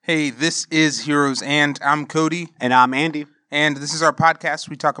Hey, this is Heroes and I'm Cody. And I'm Andy. And this is our podcast.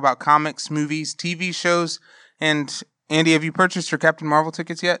 We talk about comics, movies, TV shows. And Andy, have you purchased your Captain Marvel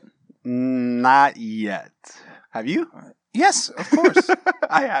tickets yet? Not yet. Have you? Yes, of course.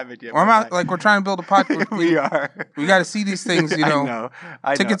 I haven't yet. Well, we're trying to build a podcast. We are. We got to see these things, you know.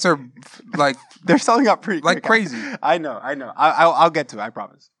 I know. Tickets are like... They're selling out pretty like quick. crazy. I know. I'll get to it, I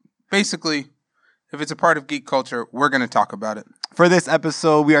promise. Basically, if it's a part of geek culture, we're going to talk about it. For this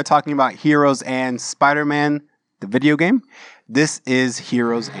episode, we are talking about Heroes and Spider-Man, the video game. This is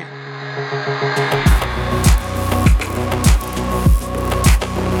Heroes and...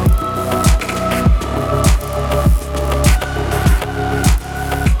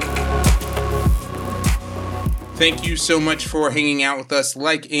 Thank you so much for hanging out with us.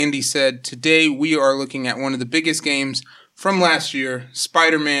 Like Andy said, today we are looking at one of the biggest games from last year,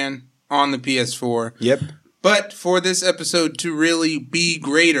 Spider-Man on the PS4. Yep. But for this episode to really be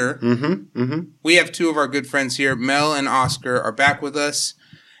greater, we have two of our good friends here, Mel and Oscar, are back with us.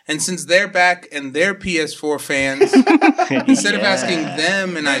 And since they're back and they're PS4 fans, instead of asking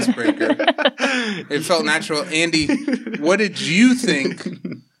them an icebreaker, it felt natural. Andy, what did you think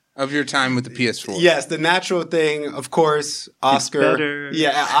of your time with the PS4? Yes, the natural thing, of course, Oscar.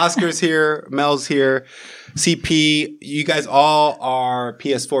 Yeah, Oscar's here, Mel's here, CP. You guys all are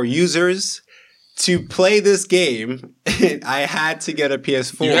PS4 users. To play this game, I had to get a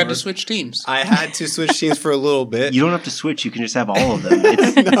PS4. You had to switch teams. I had to switch teams for a little bit. You don't have to switch. You can just have all of them.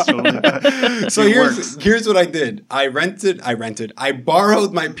 It's totally, so here's what I did. I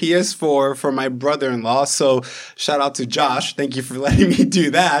borrowed my PS4 from my brother-in-law. So shout out to Josh. Thank you for letting me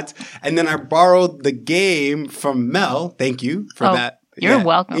do that. And then I borrowed the game from Mel. Thank you for that. You're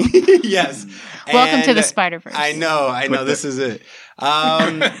welcome. Yes. Welcome to the Spider-Verse. I know. This is it.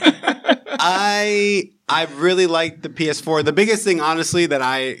 I really liked the PS4. The biggest thing, honestly, that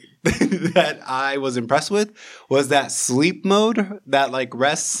I was impressed with was that sleep mode, that like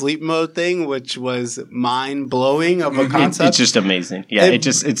rest sleep mode thing, which was mind blowing of a concept. It's just amazing. Yeah,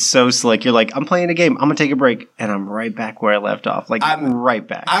 it's so slick. You're like, I'm playing a game. I'm gonna take a break, and I'm right back where I left off. Like I'm right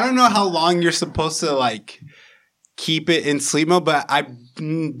back. I don't know how long you're supposed to like keep it in sleep mode, but I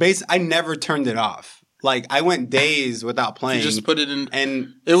never turned it off. Like, I went days without playing. You just put it in.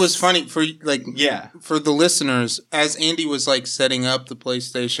 And it was funny for for the listeners, as Andy was like setting up the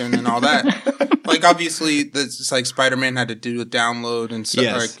PlayStation and all that. Like, obviously, it's like Spider-Man had to do a download and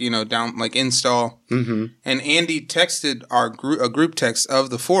stuff, install. Mm-hmm. And Andy texted a group text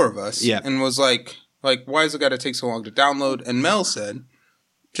of the four of us and was like, why is it got to take so long to download? And Mel said,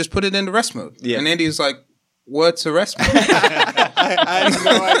 just put it into rest mode. Yeah. And Andy was like, what's a rest mode? I had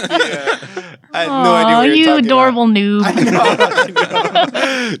no idea. I had no idea what you adorable noob. I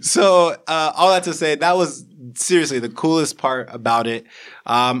know. So, all that to say, that was seriously the coolest part about it.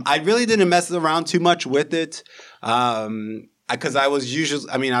 I really didn't mess around too much with it. Because I was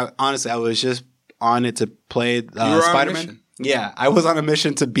I was just on it to play Spider-Man. Yeah, I was on a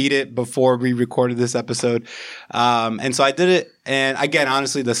mission to beat it before we recorded this episode. And so I did it. And again,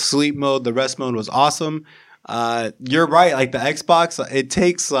 honestly, the sleep mode, the rest mode was awesome. You're right. Like the Xbox, it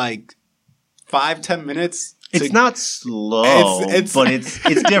takes like 5-10 minutes. It's not slow, but it's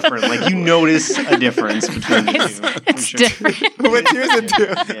different. Like you notice a difference between the two. It's different. But here's the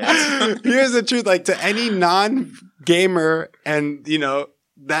truth. Yeah. Here's the truth. Like to any non-gamer, and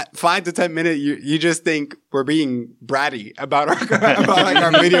that 5 to 10 minute, you just think we're being bratty about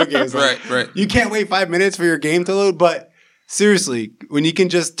our video games. Like, right. You can't wait 5 minutes for your game to load, but. Seriously, when you can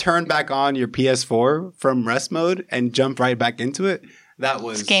just turn back on your PS4 from rest mode and jump right back into it, that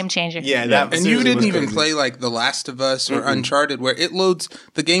was... It's game changer. Yeah, that and you didn't even play like The Last of Us or Uncharted where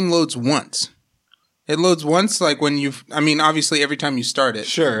the game loads once. It loads once like when obviously every time you start it.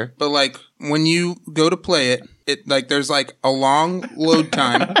 Sure. But like when you go to play it like there's like a long load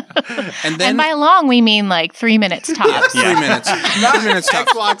time. And by long, we mean like 3 minutes tops. 3 minutes. 3 minutes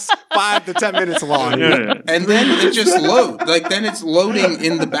tops. Xbox 5 to 10 minutes long. And then it just loads. Like then it's loading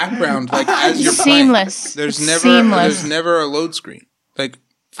in the background like as you're playing. Seamless. There's never a load screen. Like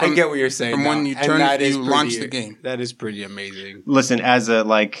I get what you're saying. From when you launch the game. That is pretty amazing. Listen, as a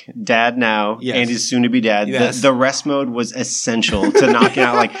dad now, and his soon-to-be dad, the rest mode was essential to knock it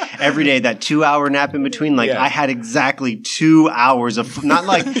out. Like every day, that 2-hour nap in between. I had exactly 2 hours of not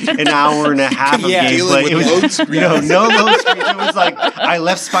like an hour and a half of gameplay. It was load screens. No load screens. It was like I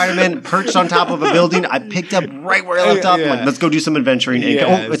left Spider-Man perched on top of a building. I picked up right where I left off. I'm like, let's go do some adventuring.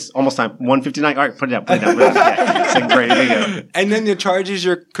 And it's almost time. 1:59. All right, put it down. Yeah, it's like ready to go. And then it charges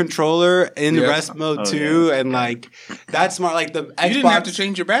your controller in rest mode too, and like that's smart. Like the Xbox, you didn't have to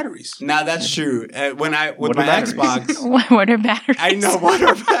change your batteries. Now that's true. With my Xbox, what are batteries? I know what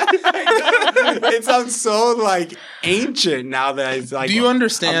are batteries. It sounds so like ancient now that it's like. Do you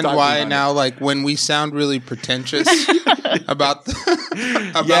understand why now? Like when we sound really pretentious about the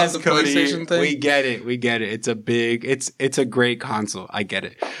PlayStation thing, we get it. It's a great console. I get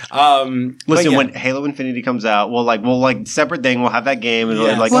it. Listen, when Halo Infinity comes out, we'll separate thing. We'll have that game, and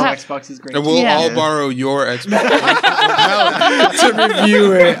Xbox is great. And we'll all borrow your Xbox to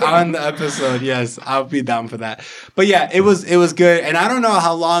review it on the episode. Yes, I'll be down for that. But yeah, it was good, and I don't know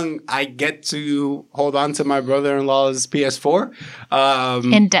how long I get to hold on to my brother-in-law's PS4.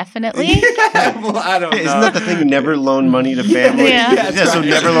 Indefinitely. Well, I don't know. Isn't that the thing? You never loan money to family. Yeah. So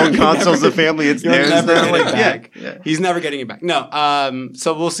never loan consoles to family. It's You'll theirs. never get it back. Yeah. He's never getting it back. No.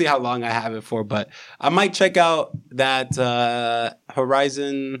 So we'll see how long I have it for, but I might check out that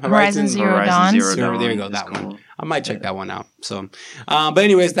Horizon Zero Dawn. There you go. That one. I might check that one out. So, but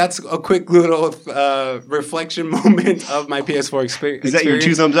anyways, that's a quick little reflection moment of my PS4 experience. Is that your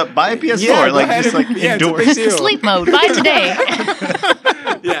 2 thumbs up? Buy a PS4. Yeah, endorse. Sleep mode. Buy today.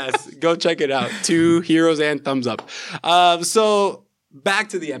 Yes, go check it out. 2 heroes and thumbs up. So back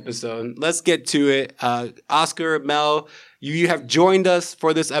to the episode. Let's get to it. Oscar, Mel, you have joined us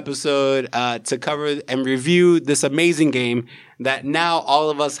for this episode to cover and review this amazing game that now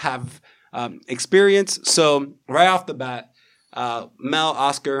all of us have experienced. So right off the bat, Mel,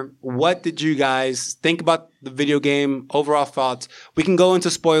 Oscar, what did you guys think about the video game? Overall thoughts. We can go into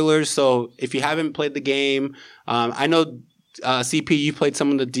spoilers. So if you haven't played the game, I know CP, you played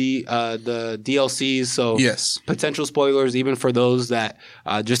some of the DLCs, so yes, potential spoilers even for those that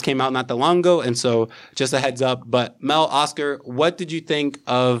just came out not that long ago. And so just a heads up. But Mel, Oscar, what did you think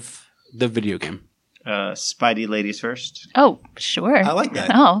of the video game? Spidey ladies first. Oh, sure. I like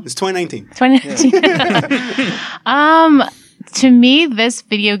that. Oh, it's 2019. 2019. To me, this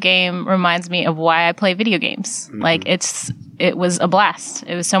video game reminds me of why I play video games. Mm-hmm. Like it was a blast.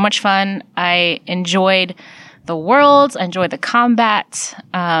 It was so much fun. I enjoyed the worlds. I enjoyed the combat,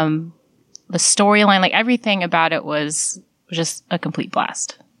 the storyline. Like everything about it was just a complete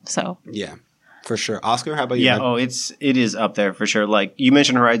blast. So yeah. For sure. Oscar, how about you? Yeah, it is up there for sure. Like you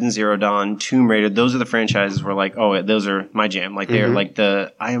mentioned Horizon Zero Dawn, Tomb Raider, those are the franchises where like, oh, those are my jam. Like they're like I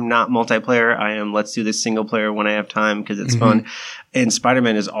am not multiplayer. I am let's do this single player when I have time because it's fun. And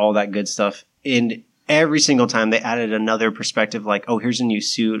Spider-Man is all that good stuff. And every single time they added another perspective, like, oh, here's a new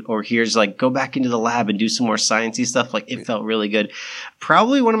suit, or here's like, go back into the lab and do some more sciencey stuff. Like, it felt really good.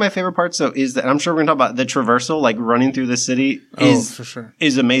 Probably one of my favorite parts, though, is that I'm sure we're gonna talk about the traversal, like running through the city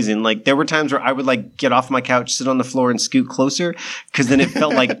is amazing. Like, there were times where I would like get off my couch, sit on the floor, and scoot closer, because then it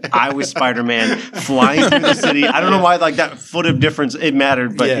felt like I was Spider-Man flying through the city. I don't know why, like that foot of difference it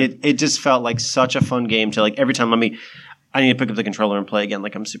mattered, but it just felt like such a fun game to like every time. I need to pick up the controller and play again.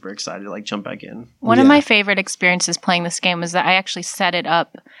 Like, I'm super excited to, like, jump back in. One of my favorite experiences playing this game was that I actually set it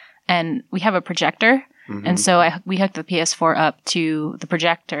up, and we have a projector. And so we hooked the PS4 up to the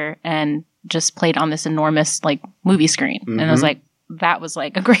projector and just played on this enormous, like, movie screen. And I was like, that was,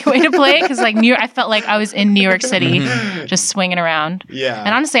 like, a great way to play it. Because, like, I felt like I was in New York City just swinging around. Yeah.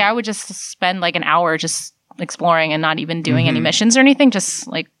 And honestly, I would just spend, like, an hour just exploring and not even doing any missions or anything. Just,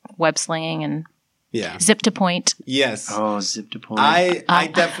 like, web slinging and... Yeah. Zip to point. Yes. Oh, zip to point.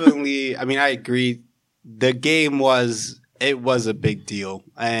 I definitely, I agree. The game was a big deal.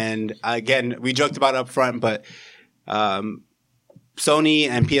 And again, we joked about it up front, but Sony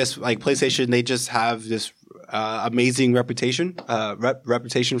and PlayStation, they just have this amazing reputation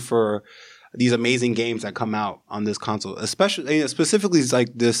for these amazing games that come out on this console, especially specifically like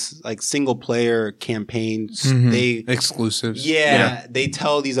this like single player campaigns. They exclusives. Yeah, they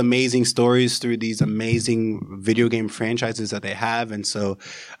tell these amazing stories through these amazing video game franchises that they have, and so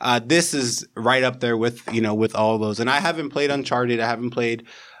this is right up there with with all those. And I haven't played Uncharted. I haven't played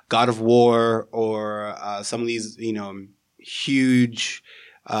God of War or some of these huge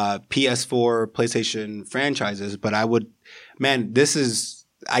PS4, PlayStation franchises. But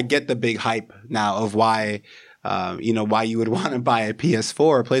I get the big hype now of why, why you would want to buy a PS4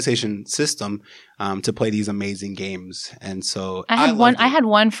 or PlayStation system to play these amazing games. And so I had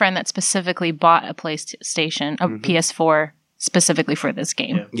one friend that specifically bought a PlayStation, a PS4 specifically for this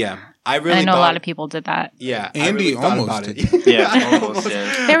game. Yeah. I know a lot of people did that. Yeah. Andy almost did. Almost.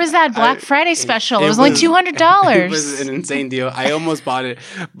 Yeah. There was that Black Friday special. It was like $200. It was an insane deal. I almost bought it,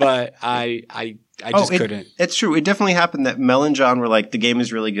 but I couldn't. It's true. It definitely happened that Mel and John were like, the game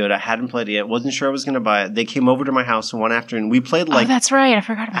is really good. I hadn't played it yet. Wasn't sure I was going to buy it. They came over to my house one afternoon. We played like... Oh, that's right. I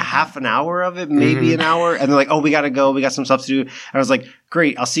forgot about half an hour of it, maybe an hour. And they're like, oh, we got to go. We got some stuff to do. And I was like,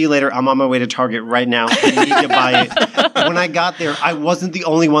 great. I'll see you later. I'm on my way to Target right now. I need to buy it. When I got there, I wasn't the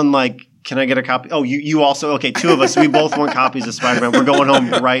only one like... Can I get a copy? Oh, you also? Okay, two of us. We both want copies of Spider-Man. We're going home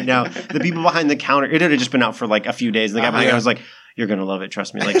right now. The people behind the counter, it had just been out for like a few days. And the guy behind the counter was like, you're going to love it.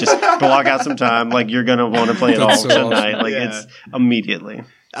 Trust me. Like, just block out some time. Like, you're going to want to play it all tonight. Like, it's immediately.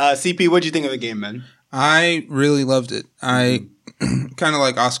 CP, what'd you think of the game, man? I really loved it. I kind of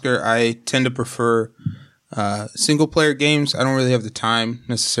like Oscar. I tend to prefer single player games. I don't really have the time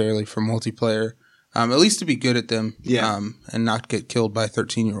necessarily for multiplayer. At least to be good at them, and not get killed by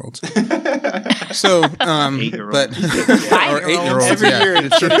 13-year-olds. So, 8-year-olds. but or 8-year-olds. Every year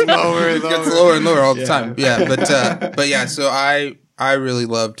it's getting lower and lower. It gets lower and lower all the time. Yeah, but yeah. So I really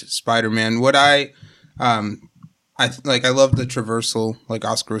loved Spider-Man. What I love the traversal, like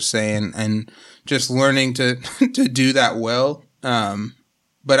Oscar was saying, and just learning to do that well.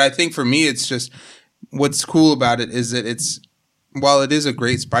 But I think for me, it's just what's cool about it is that while it is a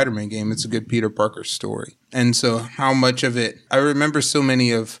great Spider-Man game, it's a good Peter Parker story. And so how much of it, I remember so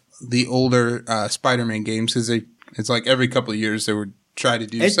many of the older Spider-Man games because it's like every couple of years they would try to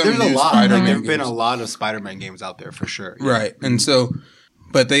do some new Spider-Man There have been a lot of Spider-Man games out there for sure. Yeah. Right. And so,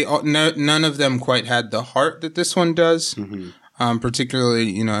 but none of them quite had the heart that this one does. Mm-hmm.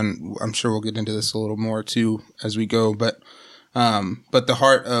 Particularly, and I'm sure we'll get into this a little more too as we go, but the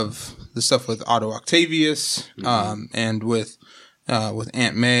heart of the stuff with Otto Octavius, and with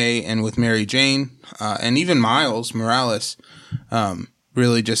Aunt May and with Mary Jane, and even Miles Morales,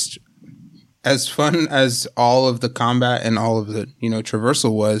 really just as fun as all of the combat and all of the,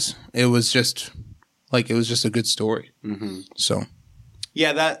 traversal was, it was just a good story. Mm-hmm. So.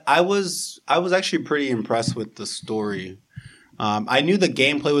 Yeah, that I was actually pretty impressed with the story. I knew the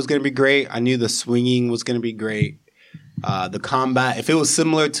gameplay was going to be great. I knew the swinging was going to be great. The combat, if it was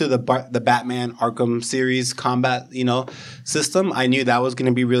similar to the Batman Arkham series combat, system, I knew that was going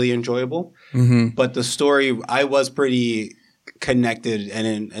to be really enjoyable. Mm-hmm. But the story, I was pretty connected,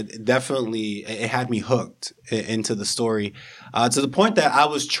 and it had me hooked into the story, to the point that I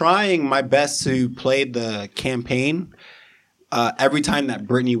was trying my best to play the campaign every time that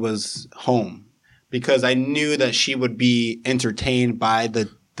Brittany was home, because I knew that she would be entertained by the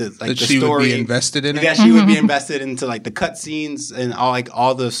she story. Would be invested in it. Yeah, she would be invested into like the cutscenes and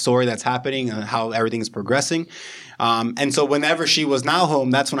all the story that's happening and how everything's progressing. And so whenever she was now home,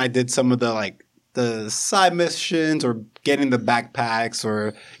 that's when I did some of the side missions or getting the backpacks,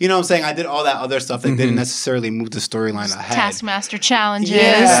 or what I'm saying. I did all that other stuff that didn't necessarily move the storyline ahead. Taskmaster challenges,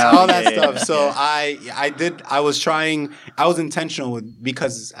 all that stuff. So I was intentional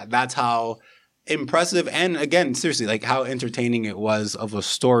because that's how impressive, and again, seriously, like how entertaining it was of a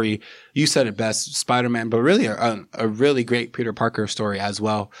story. You said it best, Spider-Man, but really a really great Peter Parker story as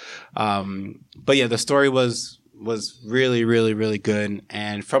well. But yeah, the story was really, really, really good.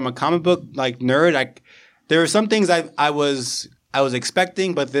 And from a comic book nerd, there were some things I was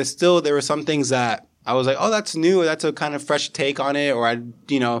expecting, but there were some things that I was like, oh, that's new, or that's a kind of fresh take on it, or I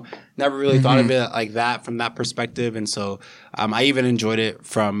never really thought of it like that from that perspective. And so I even enjoyed it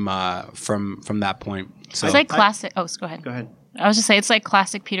from that point. So it's like classic. Go ahead. Go ahead. I was just saying, it's like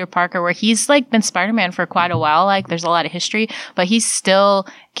classic Peter Parker, where he's been Spider-Man for quite a while. Like, there's a lot of history, but he still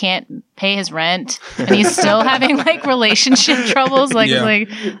can't pay his rent, and he's still having relationship troubles.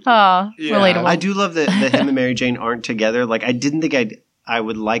 Relatable. I do love that him and Mary Jane aren't together. Like, I didn't think I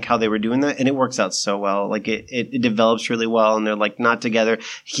would like how they were doing that, and it works out so well. Like, it develops really well, and they're not together.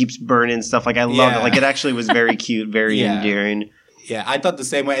 He keeps burning stuff. Like, I love it. Like, it actually was very cute, very endearing. Yeah, I thought the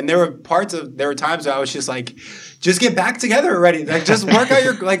same way. And there were times where I was just like, just get back together already. Like, just work out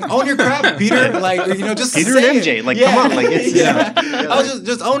own your craft, Peter. Just Peter say and MJ. It. Come on. I was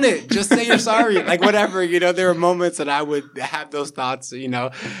just own it. Just say you're sorry. Whatever. There were moments that I would have those thoughts, and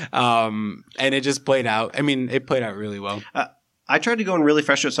it just played out. I mean, it played out really well. I tried to go in really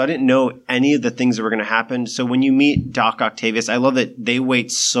fresh, so I didn't know any of the things that were going to happen. So when you meet Doc Octavius, I love that they wait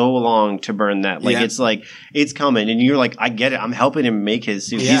so long to burn that. It's coming. And you're like, I get it. I'm helping him make his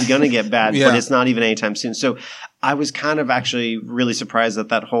suit. Yeah. He's going to get bad, but it's not even anytime soon. So I was kind of actually really surprised at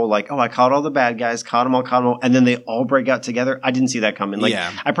that whole I caught all the bad guys, caught them all, and then they all break out together. I didn't see that coming.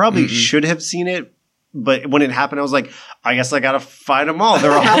 I probably should have seen it But when it happened, I was like, I guess I gotta fight them all.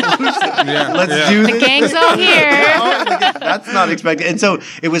 They're all Let's do this. The gang's all here. That's not expected. And so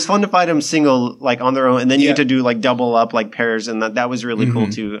it was fun to fight them single, like on their own, and then you get to do like double up, like pairs, and that was really cool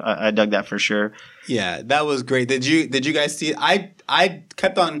too. I dug that for sure. Yeah, that was great. Did you guys see it? I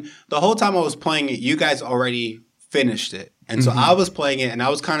kept on the whole time I was playing it. You guys already finished it, and so I was playing it, and I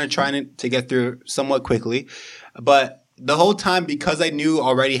was kind of trying to get through somewhat quickly, but. The whole time, because I knew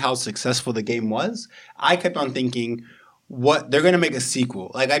already how successful the game was, I kept on thinking, "What they're going to make a sequel?"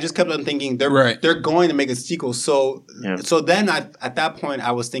 Like I just kept on thinking they're going to make a sequel. So then at that point,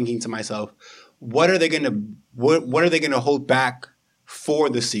 I was thinking to myself, "What are they going to hold back for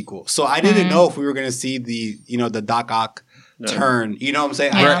the sequel?" So I didn't know if we were going to see the Doc Ock turn. You know what I'm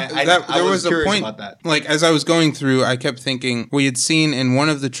saying? Yeah. I was a point about that. Like as I was going through, I kept thinking we had seen in one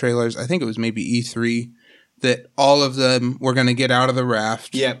of the trailers. I think it was maybe E3. That all of them were going to get out of the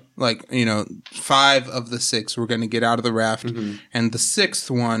raft. Yep. Like, 5 of the 6 were going to get out of the raft. Mm-hmm. And the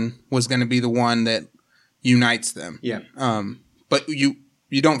 6th one was going to be the one that unites them. Yeah. But you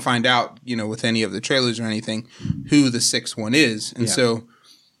don't find out, with any of the trailers or anything, who the 6th one is. And so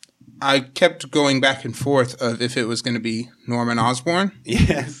I kept going back and forth of if it was going to be Norman Osborn.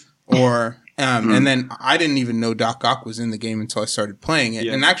 Yes. Or, and then I didn't even know Doc Ock was in the game until I started playing it.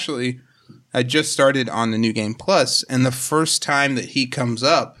 Yeah. And actually... I just started on the New Game Plus, and the first time that he comes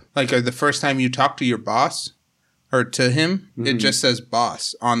up, or the first time you talk to your boss or to him, it just says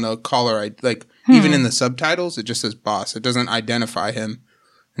boss on the caller. Even in the subtitles, it just says boss. It doesn't identify him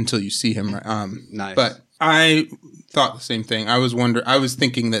until you see him. Nice. But I thought the same thing. I was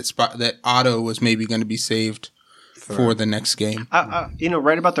thinking that Otto was maybe going to be saved for the next game.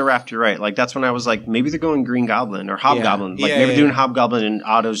 Right about the raft, you're right. Like, that's when I was like, maybe they're going Green Goblin or Hobgoblin. Maybe they're doing Hobgoblin and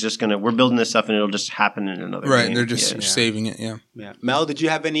Otto's just we're building this stuff and it'll just happen in another game. Right, they're just saving it, yeah. Mel, did you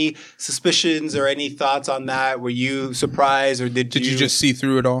have any suspicions or any thoughts on that? Were you surprised or did you just see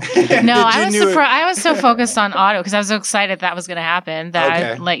through it all? No, I was surprised. I was so focused on Otto because I was so excited that was going to happen that I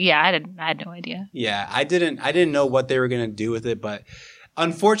had no idea. Yeah, I didn't know what they were going to do with it, but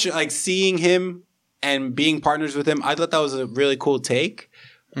unfortunately, seeing him and being partners with him, I thought that was a really cool take.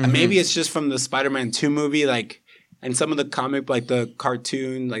 And maybe it's just from the Spider-Man 2 movie, and some of the comic, the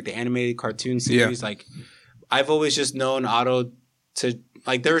cartoon, the animated cartoon series. Yeah. I've always just known Otto to,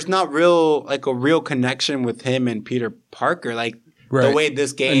 there's not a real connection with him and Peter Parker. The way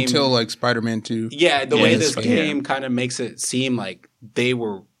this game... Until, Spider-Man 2. Yeah, the way this game kind of makes it seem like they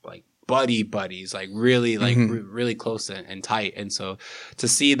were, buddies, really, really close and tight. And so to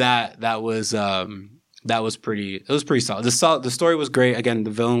see that was pretty solid. The story was great. Again,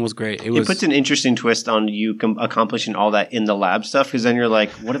 the villain was great. It puts an interesting twist on you accomplishing all that in the lab stuff, because then you're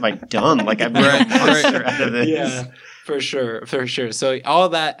like, what have I done? I've made a monster out of this. Yeah, for sure. So all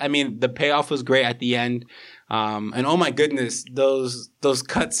that, the payoff was great at the end. And oh my goodness, those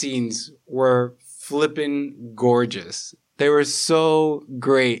cutscenes were flippin' gorgeous. They were so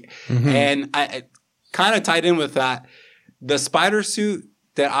great. Mm-hmm. And I kind of tied in with that. The spider suit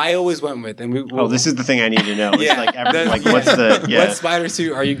that I always went with. And this is the thing I need to know. It's what spider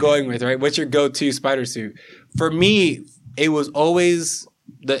suit are you going with, right? What's your go-to spider suit? For me, it was always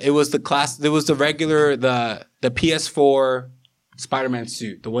the regular, the PS4 Spider-Man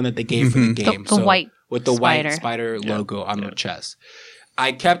suit, the one that they gave for the game. The white with the white spider logo on the chest.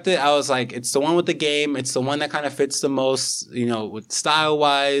 I kept it. I was like, it's the one with the game. It's the one that kind of fits the most, with style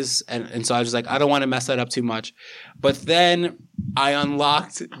wise. And so I was like, I don't want to mess that up too much. But then I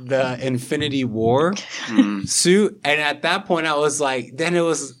unlocked the Infinity War suit. And at that point I was like, then it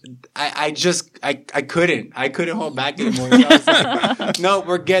was, I couldn't hold back anymore. So I was like, no,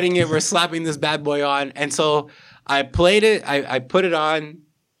 we're getting it. We're slapping this bad boy on. And so I played it. I put it on.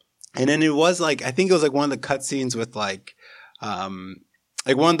 And then it was I think it was one of the cutscenes with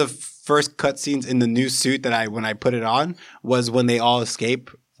one of the first cutscenes in the new suit that when I put it on was when they all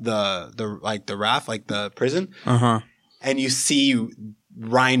escape the raft, the prison. And you see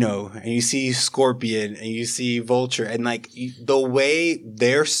Rhino and you see Scorpion and you see Vulture and the way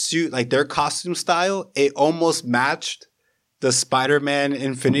their suit, their costume style, it almost matched the Spider-Man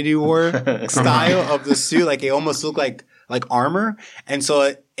Infinity War style of the suit. It almost looked like armor. And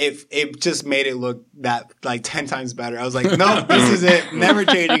so it just made it look that 10 times better. I was like, no, this is it. Never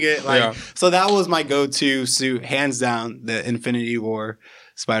changing it. So that was my go-to suit, hands down, the Infinity War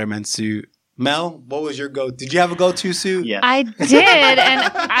Spider-Man suit. Mel, what was your did you have a go-to suit? Yeah. I did.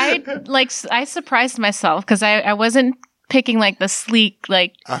 And I surprised myself because I wasn't picking like the sleek,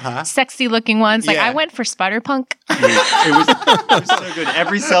 like sexy looking ones. Like I went for Spider-Punk. It was so good.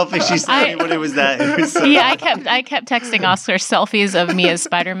 Every selfie she sent me when it was that. It was so I kept texting Oscar selfies of me as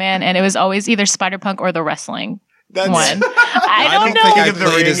Spider-Man, and it was always either Spider-Punk or the wrestling one. I don't know. think I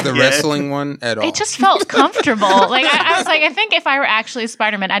played as the wrestling one at all. It just felt comfortable. Like I was like, I think if I were actually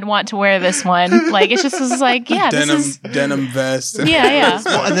Spider-Man, I'd want to wear this one. Like it just was like, denim vest. Yeah.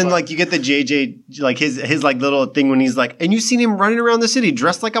 Well, and then like you get the JJ like his like little thing when he's like, and you seen him running around the city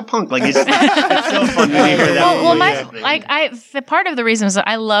dressed like a punk. Like it's so fun when you hear that. The part of the reason is that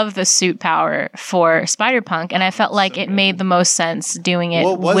I love the suit power for Spider-Punk, and I felt like it made the most sense doing it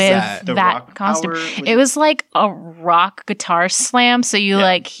with that costume. It was like a rock guitar slam, so you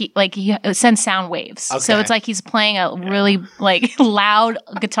he sends sound waves. So it's like he's playing a really like loud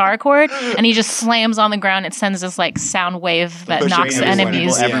guitar chord, and he just slams on the ground. It sends this like sound wave that knocks the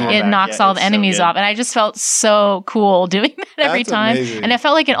enemies. It knocks all the enemies off, and I just felt so cool doing that every time. Amazing. And I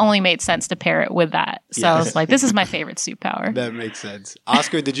felt like it only made sense to pair it with that. So I was like, this is my favorite suit power. That makes sense.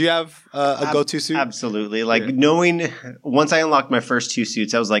 Oscar, did you have a go-to suit? Absolutely. Like knowing once I unlocked my first 2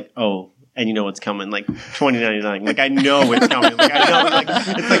 suits, I was like, oh. And you know what's coming, like $20.99. Like I know it's coming. Like I know, like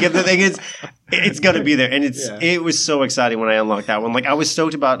it's like if the thing is, it's gonna be there. And it was so exciting when I unlocked that one. Like I was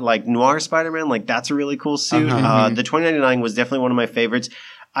stoked about like Noir Spider-Man. Like that's a really cool suit. The $20.99 was definitely one of my favorites.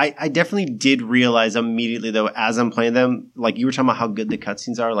 I definitely did realize immediately though, as I'm playing them, like you were talking about how good the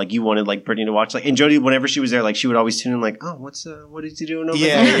cutscenes are. Like you wanted like Brittany to watch. Like and Jody, whenever she was there, like she would always tune in, like, oh, what is he doing over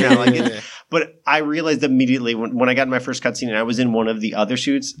there? You know, like but I realized immediately when I got my first cutscene and I was in one of the other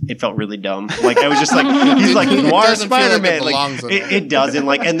suits, it felt really dumb. Like I was just like, he's like Noir Spider-Man. Like it doesn't.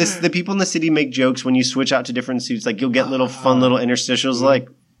 Like and the people in the city make jokes when you switch out to different suits. Like you'll get little fun little interstitials like.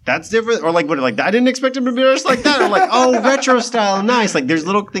 That's different, or like what? Like I didn't expect him to be dressed like that. Or like, oh, retro style, nice. Like there's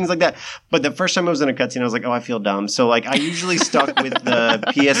little things like that. But the first time I was in a cutscene, I was like, oh, I feel dumb. So like I usually stuck with the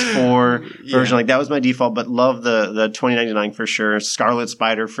PS4 version. Like that was my default. But love the $20.99 for sure. Scarlet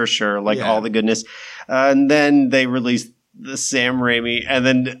Spider for sure. Like all the goodness. And then they released the Sam Raimi, and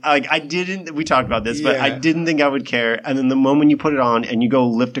then like we talked about this, but I didn't think I would care. And then the moment you put it on and you go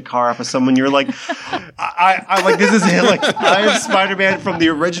lift a car off of someone, you're like, I like this is it. Like I am Spider-Man from the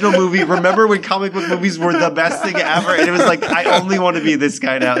original movie. Remember when comic book movies were the best thing ever? And it was like I only want to be this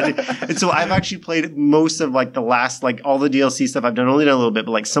guy now. And so I've actually played most of like the last like all the DLC stuff. I've only done a little bit,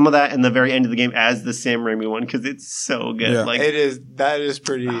 but like some of that in the very end of the game as the Sam Raimi one because it's so good. Yeah. Like it is. That is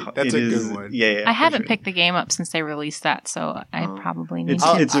pretty. That's a good one. Yeah. I haven't picked the game up since they released that. So I probably need it's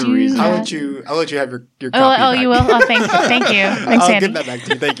to a do reason. that. I'll let you have your copy back. You will? Oh, thank you. Thank you. Thanks, I'll Andy. give that back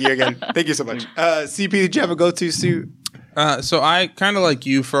to you. Thank you again. Thank you so much. CP, did you have a go-to suit? So I kind of like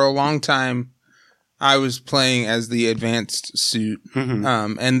you for a long time. I was playing as the advanced suit.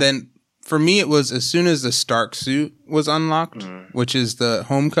 And then for me, it was as soon as the Stark suit was unlocked, which is the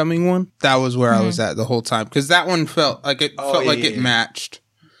Homecoming one, that was where I was at the whole time. Because that one felt like it matched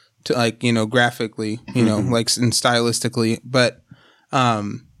to like, you know, graphically, you know, like and stylistically. But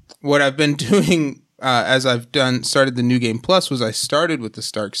what I've been doing as I've started the New Game Plus was I started with the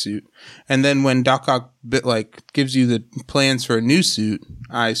Stark suit. And then when Doc Ock gives you the plans for a new suit,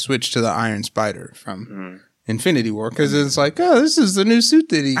 I switched to the Iron Spider from Infinity War because it's like, oh, this is the new suit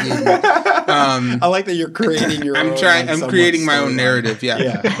that he gave me. I like that you're creating your own. I'm creating my own narrative,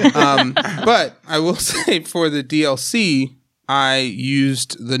 yeah. But I will say for the DLC, I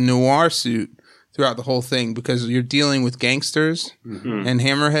used the Noir suit throughout the whole thing because you're dealing with gangsters and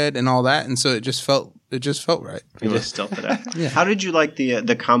Hammerhead and all that, and so it just felt right. You just stealthed it out. Yeah. How did you like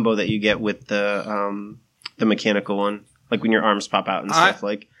the combo that you get with the mechanical one, like when your arms pop out and stuff?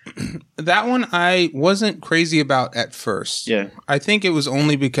 Like that one, I wasn't crazy about at first. Yeah, I think it was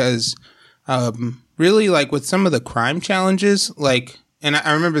only because really like with some of the crime challenges, like, and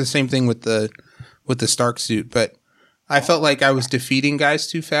I remember the same thing with the Stark suit, but I felt like I was defeating guys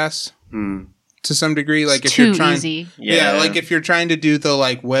too fast to some degree. Like it's if you're trying, easy. Like if you're trying to do the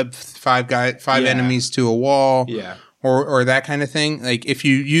like web five enemies to a wall, or that kind of thing. Like if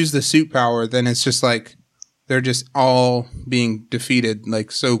you use the suit power, then it's just like they're just all being defeated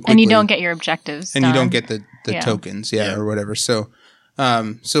like so quickly, and you don't get your objectives, and you don't get the tokens, or whatever. So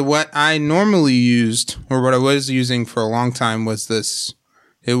what I normally used, or what I was using for a long time, was this.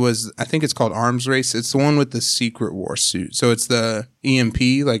 I think it's called Arms Race. It's the one with the Secret War suit. So it's the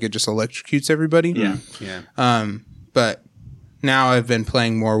EMP, like it just electrocutes everybody. Yeah. But now I've been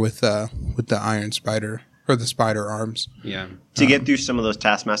playing more with the Iron Spider or the Spider Arms. Yeah. To get through some of those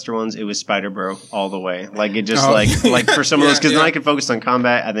Taskmaster ones, it was Spider Bro all the way. Like it just like for some of those, because then I could focus on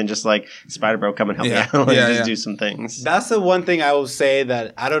combat and then just like Spider Bro come and help me out and just do some things. That's the one thing I will say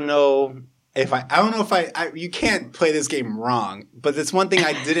that I don't know I don't know if you can't play this game wrong, but it's one thing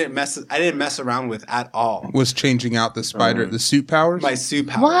I didn't mess around with at all. Was changing out the suit powers? My suit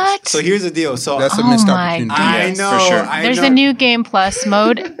powers. What? So here's the deal. So that's a missed opportunity. I know. For sure. There's a new Game Plus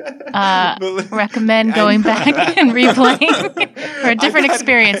mode. Recommend going back and replaying for a different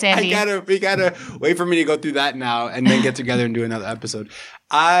experience, Andy. We gotta wait for me to go through that now and then get together and do another episode.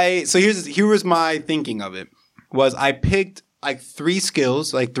 So here was my thinking of it. Was I picked like 3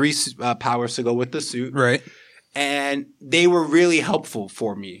 skills, like 3 powers to go with the suit. Right. And they were really helpful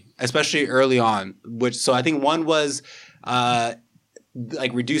for me, especially early on. So I think one was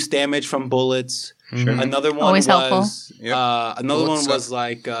like reduce damage from bullets. Sure. Another one always helpful. Another one was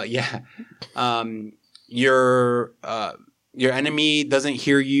like your enemy doesn't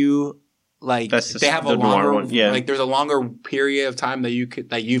hear you. Like they have a longer one. Yeah. Like there's a longer period of time that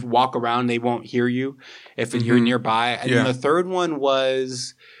you walk around, they won't hear you if you're nearby. And then the third one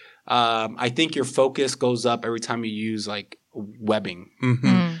was I think your focus goes up every time you use like webbing.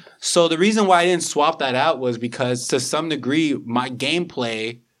 So the reason why I didn't swap that out was because to some degree my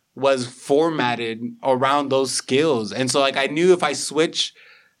gameplay was formatted around those skills. And so like I knew if I switch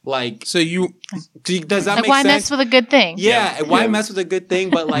like does that make why sense? Mess with a good thing? Why mess with a good thing?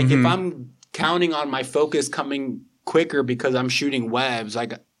 But like if I'm counting on my focus coming quicker because I'm shooting webs,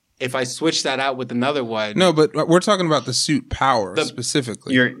 like if I switch that out with another one. No, but we're talking about the suit power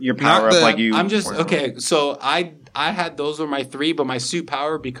specifically. Your power up like you. I'm just okay. So I had those were my 3, but my suit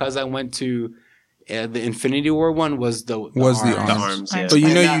power because I went to the Infinity War one was the arms. Yeah. But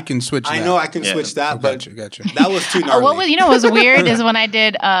you can switch that. I know I can switch that, but gotcha. That was too gnarly. What was weird is when I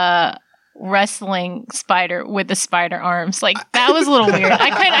did wrestling spider with the spider arms. Like that was a little weird.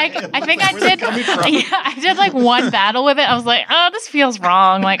 I think I did like one battle with it. I was like, oh, this feels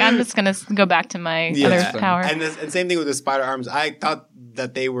wrong. Like I'm just gonna go back to my other power. And same thing with the spider arms. I thought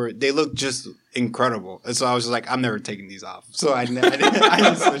that they looked just incredible. And so I was just like, I'm never taking these off. So I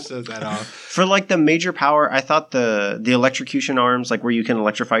didn't switch those at all. For like the major power, I thought the electrocution arms, like where you can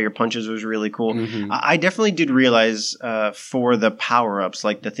electrify your punches, was really cool. I definitely did realize for the power ups,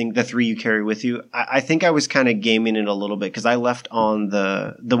 like the 3 you carry with you, I think I was kind of gaming it a little bit because I left on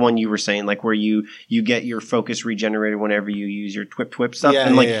the one you were saying, like where you get your focus regenerated whenever you use your twip stuff,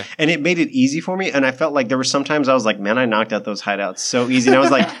 and it made it easy for me. And I felt like there were sometimes I was like, man, I knocked out those hideouts so easy, and I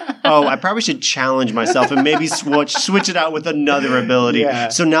was like, oh, I probably should challenge myself and maybe switch it out with another ability.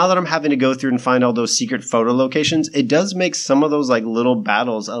 So now that I'm having to go through and find all those secret photo locations, it does make some of those like little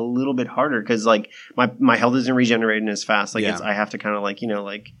battles a little bit harder because like my health isn't regenerating as fast. Like I have to kind of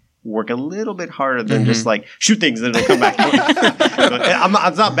like work a little bit harder than just like shoot things and it'll come back.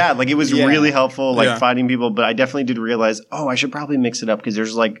 It's not bad. Like it was really helpful fighting people, but I definitely did realize, oh, I should probably mix it up because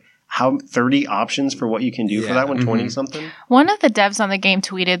there's like 30 options for what you can do for that one, 20 something. One of the devs on the game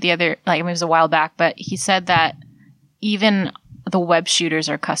tweeted it was a while back, but he said that even the web shooters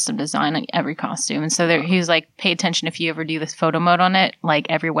are custom designed on every costume. And so he was like, pay attention if you ever do this photo mode on it, like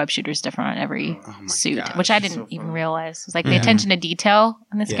every web shooter is different on every suit, which I didn't even realize. It's like the attention to detail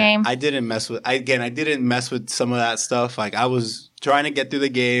in this game. I didn't mess with some of that stuff. Like I was trying to get through the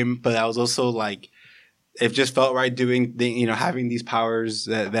game, but I was also like, it just felt right doing having these powers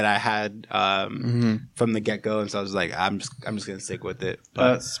that I had from the get go, and so I was like, I'm just gonna stick with it.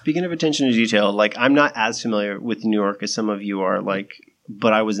 But speaking of attention to detail, like I'm not as familiar with New York as some of you are, like,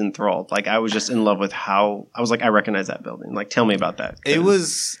 but I was enthralled. Like I was just in love with how I was like, I recognize that building. Like, tell me about that. It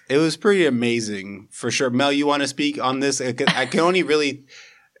was pretty amazing for sure. Mel, you want to speak on this? I can only really.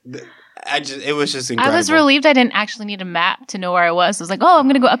 It was just incredible. I was relieved I didn't actually need a map to know where I was. I was like, oh, I'm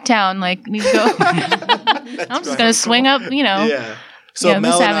going to go uptown. Like, need to go. I'm just going to swing up, Yeah. So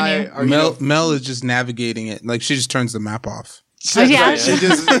Mel and I Mel is just navigating it. Like, she just turns the map off. Oh, yeah. She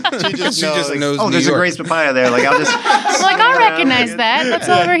just knows. Oh, there's a Grace Papaya there. Like, I'll just. I recognize that. That's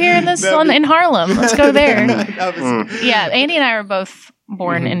over here in Harlem. Let's go there. Yeah, Andy and I were both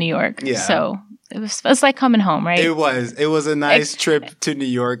born in New York. Yeah. So. It was like coming home, right? It was a nice trip to New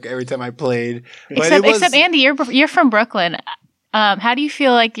York every time I played. Except Andy, you're from Brooklyn. How do you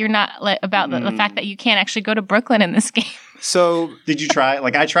feel like you're not about the fact that you can't actually go to Brooklyn in this game? So did you try?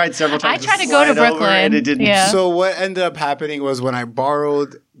 Like I tried several times. I tried to go to Brooklyn and it didn't. Yeah. So what ended up happening was when I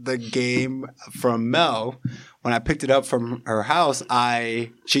borrowed the game from Mel, when I picked it up from her house,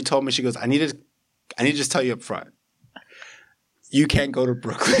 she told me, she goes, I need to just tell you up front. You can't go to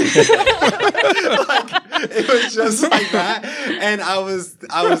Brooklyn. It was just like that, and I was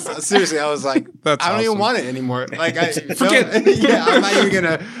seriously. I was like, that's I don't awesome. even want it anymore. Like, I'm not even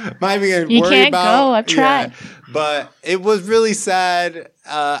gonna You worry can't about. go. I've tried. But it was really sad.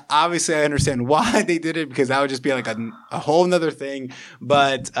 Obviously, I understand why they did it because that would just be like a whole nother thing.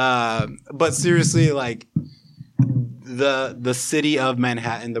 But seriously, like the city of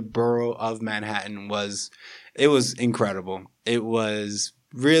Manhattan, the borough of Manhattan was incredible. It was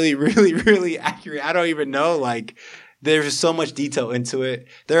really, really, really accurate. I don't even know, like, there's so much detail into it.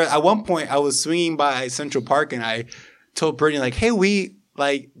 There, at one point, I was swinging by Central Park and I told Brittany, like, hey,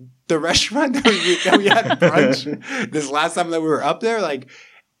 the restaurant that we had brunch this last time that we were up there, like,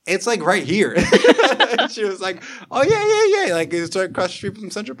 it's like right here. She was like, oh, yeah. Like, it's right across the street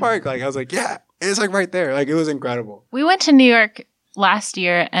from Central Park. Like, I was like, yeah, it's like right there. Like, it was incredible. We went to New York last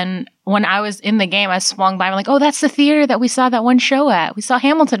year, and when I was in the game, I swung by. I'm like, oh, that's the theater that we saw that one show at. We saw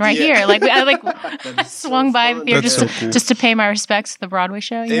Hamilton right here. Like, I swung by the theater just to pay my respects to the Broadway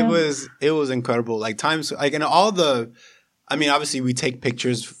show. It was incredible. Like times, like, and all the, I mean, obviously we take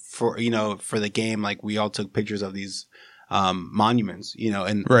pictures for the game. Like we all took pictures of these monuments,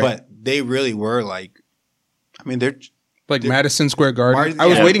 and but they really were like, I mean, they're like Madison Square Garden. I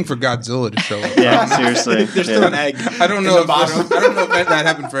was waiting for Godzilla to show up. Yeah, seriously. There's still an egg. I don't know if that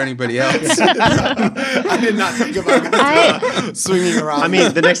happened for anybody else. I did not think about Godzilla swinging around. I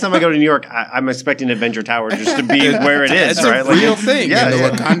mean, the next time I go to New York, I'm expecting Avenger Tower just to be where it is. It's right? A real thing. Yeah, the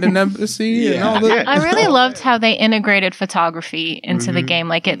Wakandan embassy and all that. I really loved how they integrated photography into the game.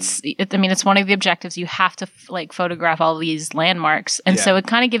 Like it's one of the objectives. You have to photograph all these landmarks, and so it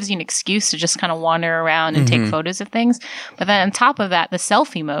kind of gives you an excuse to just kind of wander around and take photos of things. But then on top of that, the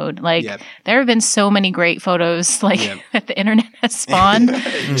selfie mode, there have been so many great photos that the internet has spawned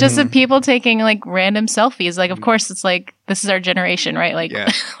just of people taking random selfies. Like, of course, it's like, this is our generation, right?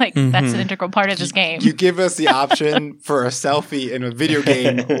 That's an integral part of this game. You give us the option for a selfie in a video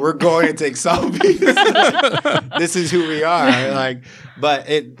game. We're going to take selfies. This is who we are. But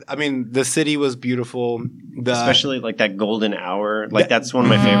the city was beautiful. Especially that golden hour. That's one of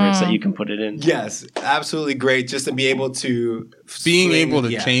my favorites that you can put it in. Yes, absolutely great. Just to be able to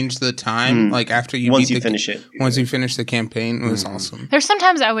change the time after you finish it. Once you finish the campaign, it was awesome. There's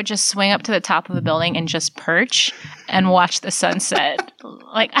sometimes I would just swing up to the top of a building and just perch and watch the sunset.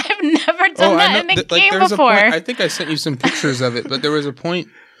 I've never done that in the game before. I think I sent you some pictures of it, but there was a point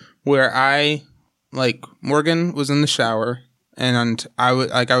where Morgan was in the shower and I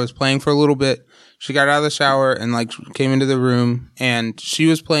was playing for a little bit. She got out of the shower and came into the room and she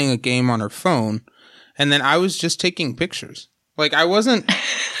was playing a game on her phone. And then I was just taking pictures. I wasn't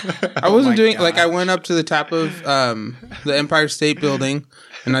doing God. I went up to the top of the Empire State Building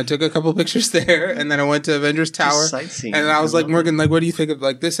and I took a couple pictures there, and then I went to Avengers Tower, and I was like, Morgan, what do you think of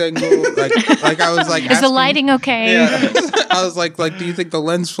this angle? I was like, is the lighting okay? Yeah. I was like, do you think the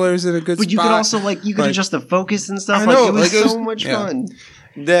lens flare's in a good spot? But you could also you could adjust the focus and stuff. It was so much fun.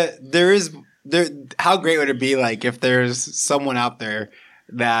 How great would it be if there's someone out there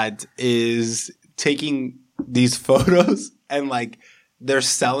that is taking these photos and they're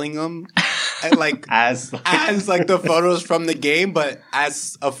selling them and as the photos from the game, but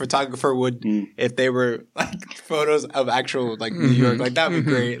as a photographer would if they were photos of actual New York, that'd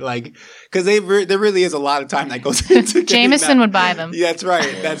be great. Because there really is a lot of time that goes into Jameson would buy them. Yeah, that's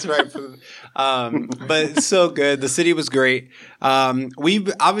right. But it's so good. The city was great. The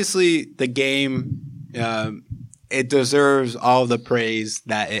game it deserves all the praise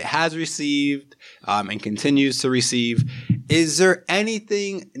that it has received and continues to receive. Is there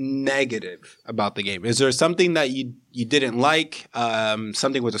anything negative about the game? Is there something that you didn't like?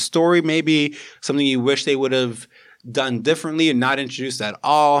 Something with a story, maybe something you wish they would have done differently and not introduced at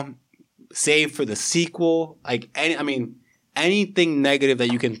all, save for the sequel? Anything negative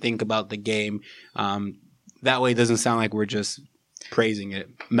that you can think about the game. That way, it doesn't sound like we're just praising it.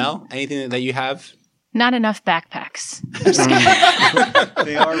 Mel, anything that you have? Not enough backpacks.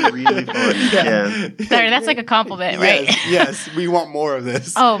 They are really fun. Yeah. That's a compliment, right? Yes, we want more of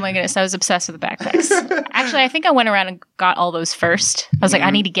this. Oh my goodness, I was obsessed with the backpacks. Actually, I think I went around and got all those first. I was like, I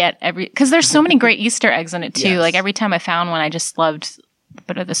need to get because there's so many great Easter eggs in it too. Yes. Every time I found one, I just loved a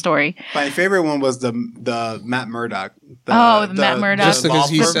bit of the story. My favorite one was the Matt Murdock. The Matt Murdock. Just because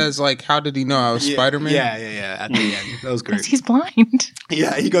he says how did he know I was Spider-Man? Yeah. At the end, that was great. Because he's blind.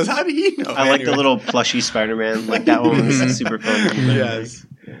 Yeah, he goes, how did he know? I like the little plushy Spider-Man. That one was super fun. Yes.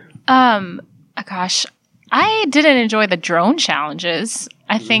 Gosh, I didn't enjoy the drone challenges.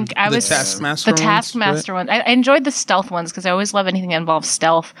 I think I was the Taskmaster ones. I enjoyed the stealth ones because I always love anything that involves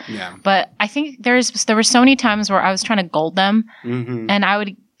stealth. Yeah. But I think there were so many times where I was trying to gold them, and I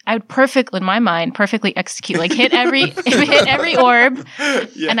would perfectly execute, hit every orb,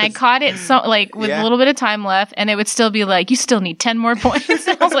 and I caught it with a little bit of time left, and it would still be you still need 10 more points.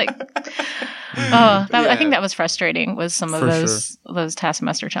 And I was like, I think that was frustrating. Was some of those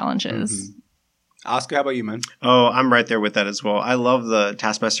Taskmaster challenges. Mm-hmm. Oscar, how about you, man? Oh, I'm right there with that as well. I love the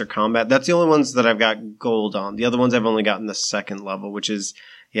Taskmaster combat. That's the only ones that I've got gold on. The other ones I've only gotten the second level, which is,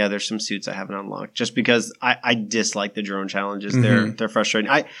 there's some suits I haven't unlocked just because I dislike the drone challenges. Mm-hmm. They're frustrating.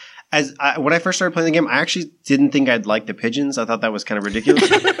 When I first started playing the game, I actually didn't think I'd like the pigeons. I thought that was kind of ridiculous.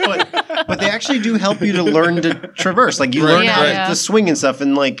 but they actually do help you to learn to traverse. Like you learn how to swing and stuff.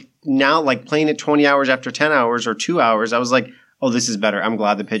 And like now, like playing it 20 hours after 10 hours or 2 hours, I was like, oh, this is better. I'm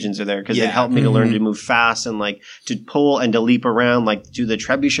glad the pigeons are there because they help me to learn to move fast and like to pull and to leap around, like do the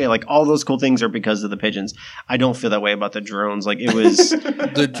trebuchet. Like all those cool things are because of the pigeons. I don't feel that way about the drones. Like it was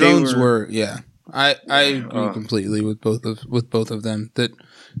the drones were I agree completely with both of them. That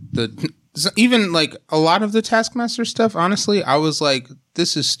even like a lot of the Taskmaster stuff, honestly, I was like,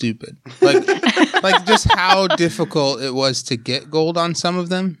 this is stupid. Like like just how difficult it was to get gold on some of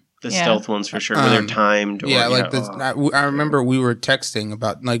them. The stealth ones for sure, where they're timed. I remember we were texting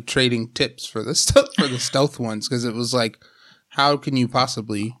about like trading tips for the stealth ones because it was like, how can you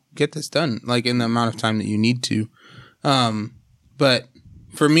possibly get this done like in the amount of time that you need to? But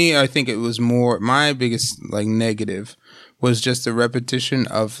for me, I think it was more my biggest like negative was just the repetition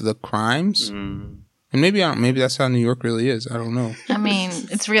of the crimes. And maybe that's how New York really is. I don't know. I mean,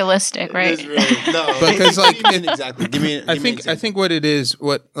 it's realistic, right? It is really, no, because like exactly. I think what it is,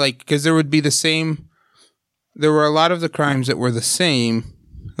 because there would be the same. There were a lot of the crimes that were the same,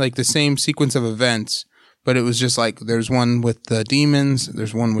 like the same sequence of events, but it was just like there's one with the demons,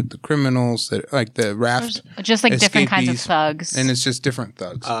 there's one with the criminals, that like the raft, there's just like different kinds of thugs, and it's just different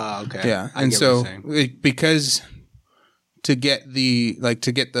thugs. Okay, yeah, and so because. To get the to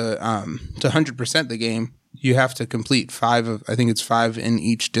 100% the game, you have to complete 5 in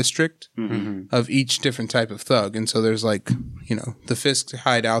each district of each different type of thug, and so there's like the Fisk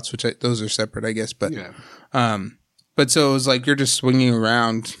hideouts, which those are separate, I guess, but but so it was like you're just swinging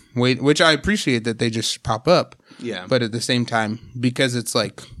around, which I appreciate that they just pop up, but at the same time because it's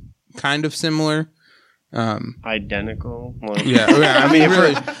like kind of similar. Identical. Well, I mean,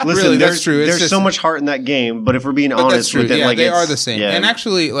 really, that's true. There's so much heart in that game, but if we're being honest with it, like they are the same. Yeah. And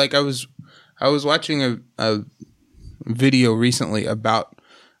actually, like I was watching a video recently about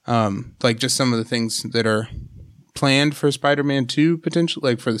like just some of the things that are planned for Spider-Man 2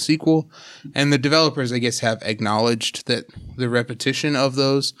 potentially, like for the sequel, and the developers, I guess, have acknowledged that the repetition of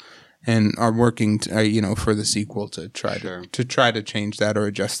those and are working for the sequel to try to change that or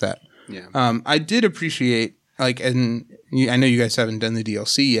adjust that. Yeah. I did appreciate and I know you guys haven't done the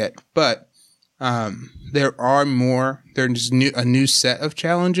DLC yet, but there's a new set of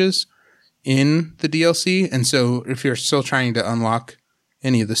challenges in the DLC, and so if you're still trying to unlock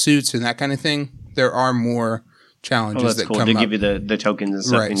any of the suits and that kind of thing, there are more challenges that come up. To give you the tokens and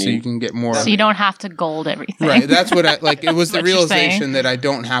stuff. Right, so you can get more. So you don't have to gold everything. Right, that's what I like. It was the realization that I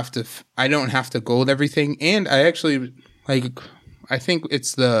don't have to gold everything, and I actually I think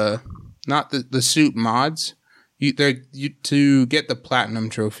it's not the suit mods. To get the platinum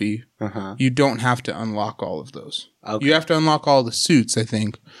trophy, you don't have to unlock all of those. Okay. You have to unlock all the suits, I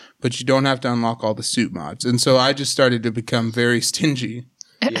think, but you don't have to unlock all the suit mods. And so I just started to become very stingy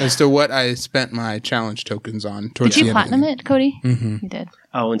as to what I spent my challenge tokens on. Did you platinum it, Cody? Mm-hmm. You did.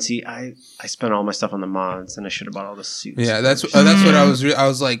 Oh, and see, I spent all my stuff on the mods, and I should have bought all the suits. Yeah, that's what I was. I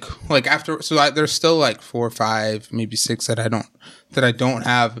was like after. So there's still like 4 or 5, maybe 6 that I don't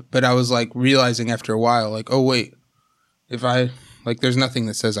have. But I was like realizing after a while, like, oh wait, if I there's nothing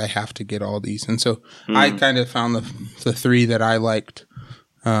that says I have to get all these, and so I kind of found the 3 that I liked,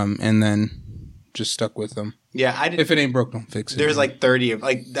 and then just stuck with them. Yeah, if it ain't broke, don't fix it. There's like 30 of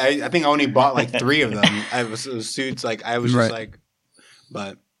I think I only bought like 3 of them. It was suits. Like I was just like.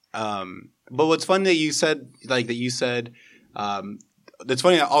 But what's funny that you said it's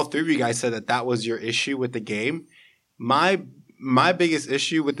funny that all 3 of you guys said that was your issue with the game. My biggest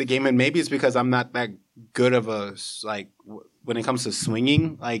issue with the game, and maybe it's because I'm not that good of a when it comes to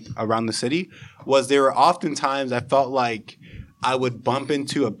swinging around the city, was there were often times I felt like I would bump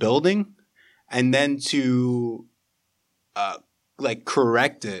into a building and then to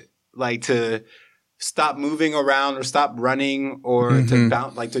correct it, to stop moving around or stop running or to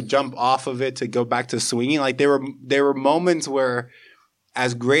bounce, to jump off of it to go back to swinging. There were moments where,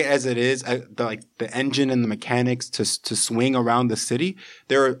 as great as it is, the engine and the mechanics to swing around the city,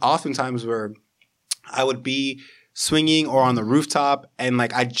 there are often times where I would be swinging or on the rooftop and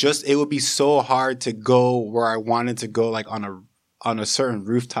it would be so hard to go where I wanted to go on a certain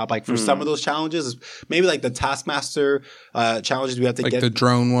rooftop. For some of those challenges, maybe the Taskmaster challenges we have to get. The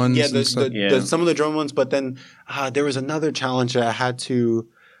drone ones. Yeah, some of the drone ones. But then there was another challenge that I had to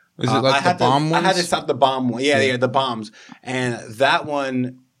Is it like the bomb ones? I had to stop the bomb one. Yeah, the bombs. And that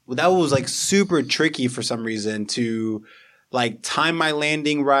one was like super tricky for some reason to like time my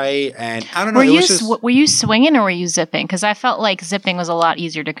landing right. And I don't know. Were you swinging or were you zipping? Because I felt like zipping was a lot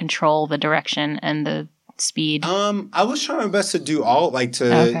easier to control the direction and the speed. I was trying my best to do all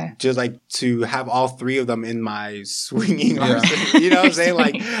to have all three of them in my swinging arsenal. You know what I'm saying?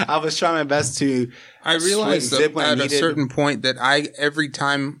 Like I was trying my best to. I realized at a certain point that every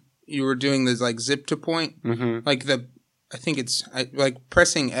time you were doing this like zip to point, like I think it's like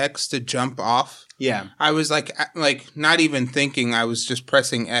pressing X to jump off. Yeah. I was like not even thinking. I was just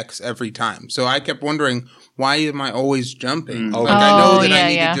pressing X every time. So I kept wondering, why am I always jumping? Like I know that I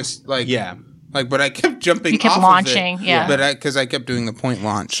need to just like Like, but I kept jumping. You kept off launching, of it, yeah. But because I kept doing the point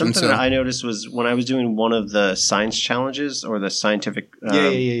launch. Something that I noticed was when I was doing one of the science challenges or the scientific. What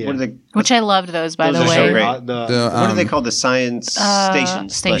are they? Which I loved those, by the way. So great. What are they called? The science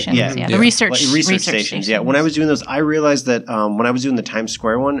stations. Stations, The research stations. Yeah. When I was doing those, I realized that when I was doing the Times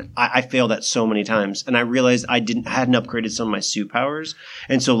Square one, I failed that so many times, and I realized I hadn't upgraded some of my suit powers,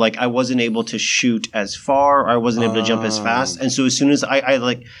 and so like I wasn't able to shoot as far, or I wasn't able to jump as fast, and so as soon as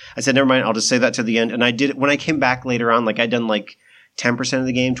I said, never mind, I'll just say that to the end, and I did it when I came back later on. Like I'd done like 10% of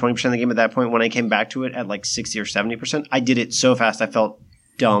the game, 20% of the game at that point. When I came back to it at like 60 or 70%, I did it so fast I felt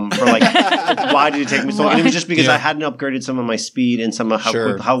dumb for like why did it take me so long? And it was just because I hadn't upgraded some of my speed and some of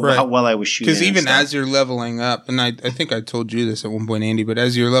how well I was shooting. Because even as you're leveling up, and I think I told you this at one point, Andy, but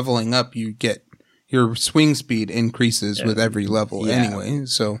as you're leveling up, you get your swing speed increases with every level anyway.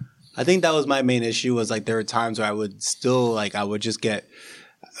 So I think that was my main issue, was like there were times where I would still like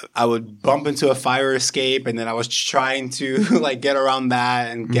I would bump into a fire escape, and then I was trying to like get around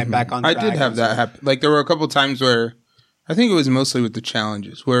that and get back on track. I did have that happen. Like there were a couple times where I think it was mostly with the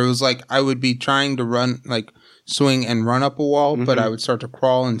challenges where it was like I would be trying to run, like swing and run up a wall, but I would start to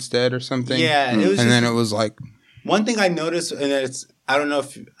crawl instead or something. Yeah. It was then it was like. One thing I noticed, and I don't know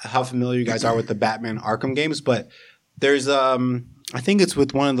how familiar you guys are with the Batman Arkham games, but there's I think it's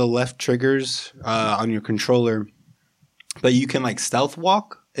with one of the left triggers on your controller, but you can like stealth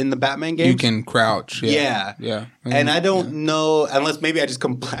walk in the Batman games. You can crouch. Yeah. And I don't know, unless maybe I just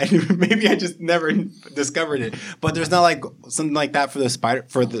maybe I just never discovered it. But there's not like something like that for the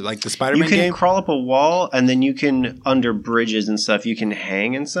Spider-Man game. You can crawl up a wall, and then you can under bridges and stuff. You can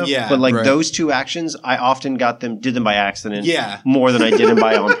hang and stuff. Yeah, but like those two actions, I often did them by accident. Yeah, more than I did them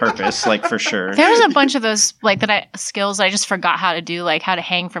by on purpose. Like for sure. There was a bunch of those skills I just forgot how to do, like how to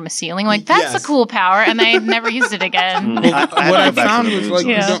hang from a ceiling. Like that's a cool power, and I never used it again. What I found was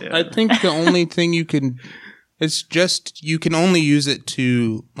like. I think the only thing you can only use it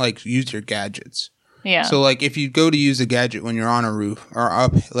to like use your gadgets. Yeah. So like if you go to use a gadget when you're on a roof or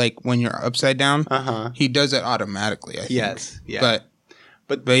up, like when you're upside down, he does it automatically. I think. Yes. Yeah.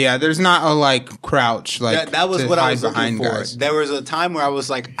 But yeah, there's not a like crouch like that was what I was looking for. Guys. There was a time where I was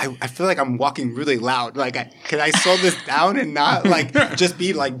like, I feel like I'm walking really loud. Like, can I slow this down and not like just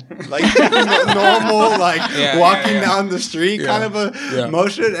be like normal walking down the street kind of a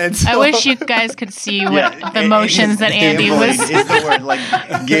motion? And so, I wish you guys could see what the motions that Andy was. Is the word like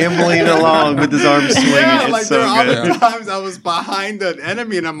gambling along with his arms swinging? Yeah, it's like so there are good. other times I was behind an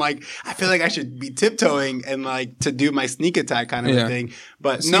enemy and I'm like, I feel like I should be tiptoeing and like to do my sneak attack kind of a thing.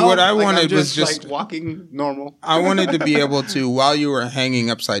 But see, what I wanted was just like walking normal. I wanted to be able to, while you were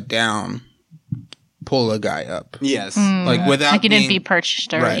hanging upside down, pull a guy up. Yes, like without like you didn't be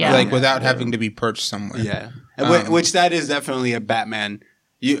perched, or without having to be perched somewhere. Yeah, which that is definitely a Batman.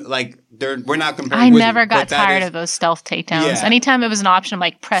 We're not comparing. I never got tired of those stealth takedowns. Yeah. Anytime it was an option, I'm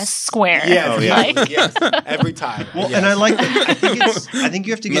like, press square. Yes, every time. Well, and I like that. I think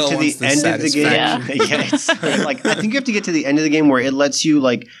you have to get to the end of the game. I think you have to get to the end of the game where it lets you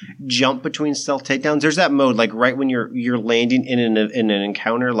like jump between stealth takedowns. There's that mode like right when you're landing in an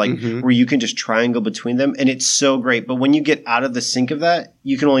encounter, like where you can just triangle between them, and it's so great. But when you get out of the sync of that,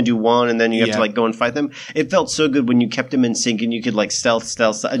 you can only do one, and then you have to like go and fight them. It felt so good when you kept them in sync, and you could like stealth,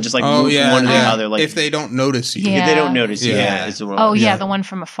 and just like move from one to the other. Like if they don't notice you, if they don't notice you, the one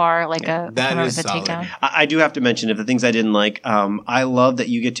from afar, like that is the solid. takedown. I do have to mention if the things I didn't like. I love that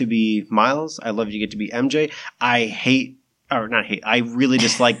you get to be Miles. I love you get to be MJ. I really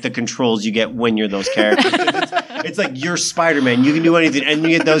dislike the controls you get when you're those characters. It's like you're Spider-Man. You can do anything. And you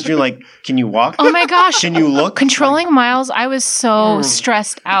get those and you're like, can you walk? Oh my gosh. Can you look? Controlling Miles, I was so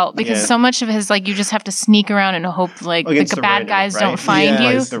stressed out because so much of his like you just have to sneak around and hope like the bad guys don't find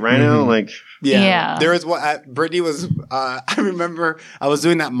you. Like the Rhino, Yeah. There was Brittany was, I remember I was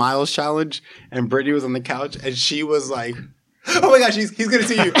doing that Miles challenge and Brittany was on the couch and she was like, oh my gosh, he's gonna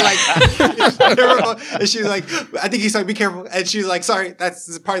see you. Like, and she's like, I think he's like, be careful. And she's like, sorry,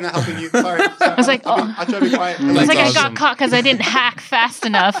 that's probably not helping you. Sorry. I was like, I'll try to be quiet. It's like I got caught because I didn't hack fast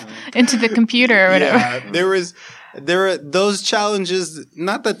enough into the computer or whatever. Yeah, there were those challenges.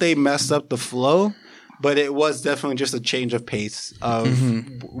 Not that they messed up the flow, but it was definitely just a change of pace.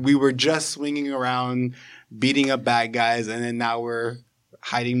 We were just swinging around, beating up bad guys, and then now we're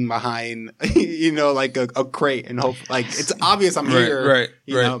hiding behind, like a crate and hope, like it's obvious I'm here, right.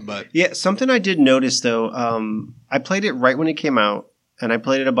 know, but yeah, something I did notice though, I played it right when it came out, and I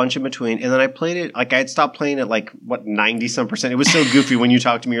played it a bunch in between, and then I played it like I had stopped playing it 90-some%. It was so goofy when you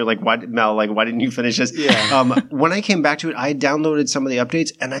talked to me. You're like, "Why, Mel? Like, why didn't you finish this?" Yeah. When I came back to it, I downloaded some of the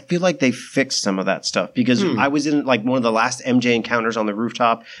updates, and I feel like they fixed some of that stuff because I was in like one of the last MJ encounters on the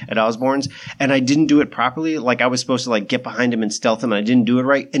rooftop at Osborne's, and I didn't do it properly. Like I was supposed to like get behind him and stealth him, and I didn't do it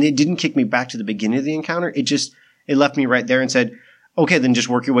right, and it didn't kick me back to the beginning of the encounter. It left me right there and said, okay, then just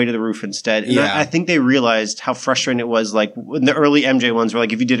work your way to the roof instead. And I think they realized how frustrating it was. Like in the early MJ ones were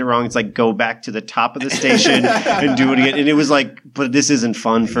like, if you did it wrong, it's like go back to the top of the station and do it again. And it was like, but this isn't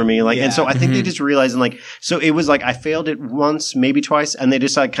fun for me. Like, and so I think they just realized, and like, so it was like I failed it once, maybe twice, and they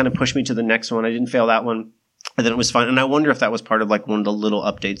just like kind of pushed me to the next one. I didn't fail that one, and then it was fun. And I wonder if that was part of like one of the little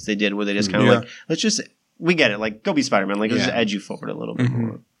updates they did where they just kind of like, we get it, like go be Spider-Man, like let's just edge you forward a little bit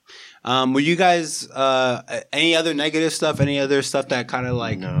more. Were you guys any other negative stuff? Any other stuff that kind of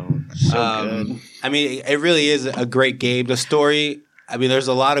like? No, so good. I mean, it really is a great game. The story. I mean, there's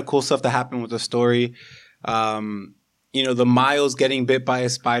a lot of cool stuff that happened with the story. The Miles getting bit by a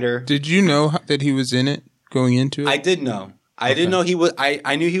spider. Did you know that he was in it going into it? I did know. I didn't know he was.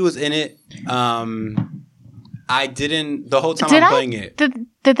 I knew he was in it. I didn't the whole time playing it. Did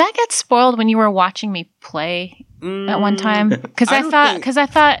that get spoiled when you were watching me play at one time? Because I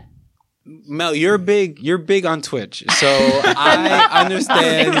thought. Mel, you're big on Twitch, so I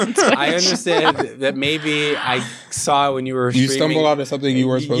understand. I understand that maybe I saw when you were streaming. You stumbled onto something you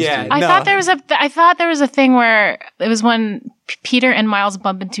weren't supposed to. I thought there was a thing where it was when Peter and Miles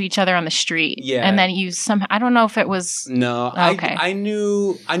bump into each other on the street. Yeah, and then you somehow I don't know if it was. No, okay. I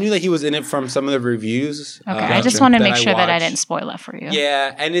knew that he was in it from some of the reviews. Okay, I just want to make sure that I didn't spoil that for you.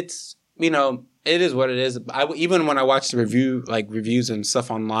 Yeah, and it's it is what it is. Even when I watched the reviews and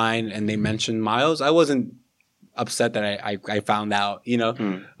stuff online, and they mentioned Miles, I wasn't upset that I found out.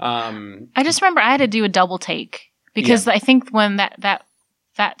 I just remember I had to do a double take because I think when that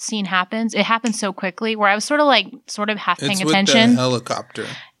scene happens, it happens so quickly where I was sort of half paying attention. With the helicopter.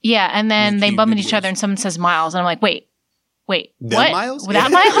 Yeah, and then they bump into each other, and someone says Miles, and I'm like, wait, what? Miles?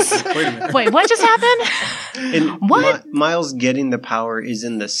 Without Miles? Wait a minute. Wait, what just happened? And what? Miles getting the power is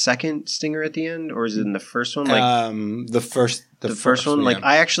in the second stinger at the end, or is it in the first one? Like the first one. Yeah. Like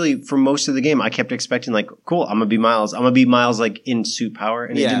I actually, for most of the game, I kept expecting like, cool, I'm gonna be Miles. like in suit power,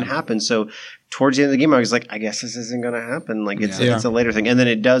 and it didn't happen. So towards the end of the game, I was like, I guess this isn't gonna happen. Like it's a later thing, and then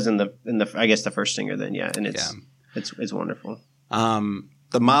it does in the I guess the first stinger. Then and it's wonderful.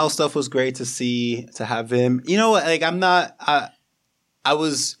 The Miles stuff was great to have him. You know what? Like I'm not.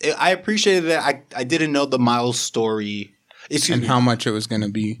 I appreciated that. I didn't know the Miles story. And how much it was going to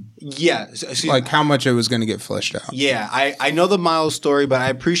be. Yeah. Like how much it was going to get fleshed out. Yeah. I know the Miles story, but I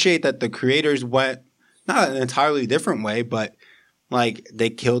appreciate that the creators went not an entirely different way, but like they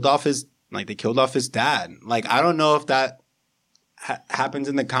killed off his dad. Like I don't know if that happens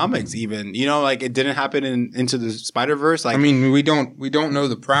in the comics even. Like it didn't happen Into the Spider-Verse. Like I mean, we don't know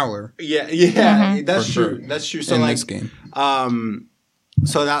the Prowler. Yeah. That's true. Sure. That's true. So in like this game.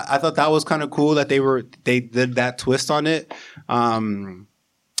 So I thought that was kind of cool that they did that twist on it.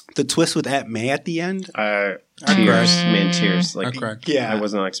 The twist with Aunt May at the end. Tears. Like, yeah, I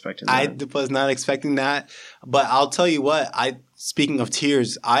was not expecting that. I was not expecting that. But I'll tell you what. Speaking of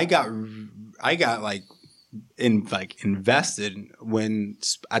tears, I got like invested when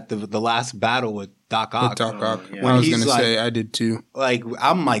at the last battle with Doc Ock. When I was going to say I did too. Like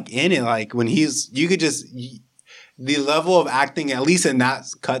I'm like in it. Like when you could just. The level of acting, at least in that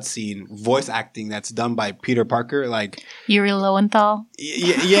cutscene, voice acting that's done by Peter Parker, like Yuri Lowenthal.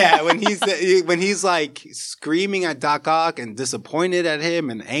 Yeah, when he's like screaming at Doc Ock and disappointed at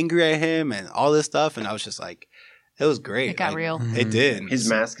him and angry at him and all this stuff, and I was just like, it was great. It got real. It did. His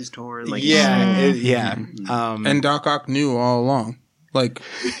mask is torn. Like and Doc Ock knew all along. Like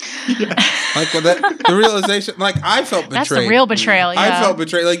the realization, like I felt betrayed. That's the real betrayal. Yeah. I felt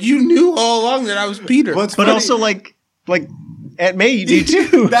betrayed. Like you knew all along that I was Peter. But also like Aunt May, you do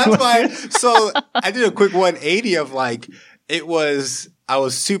too. That's why. So I did a quick 180 of like I was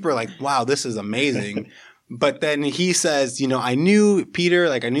super like, wow, this is amazing. But then he says, I knew Peter,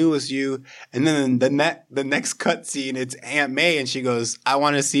 I knew it was you. And then the next cutscene, it's Aunt May, and she goes, I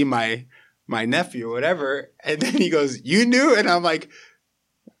want to see my nephew or whatever. And then he goes, you knew? And I'm like,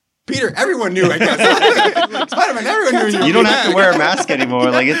 Peter, everyone knew, I guess. Spider-Man, everyone knew. You don't have to wear a mask anymore.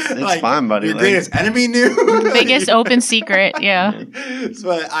 It's fine, buddy. Your greatest enemy knew. Biggest open secret, yeah.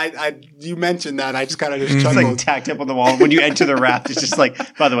 But you mentioned that. I just kind of just chuckled. chuckled. It's tacked up on the wall. When you enter the raft, it's just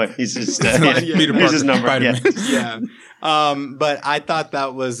by the way, he's just Peter here's his number. Yeah. But I thought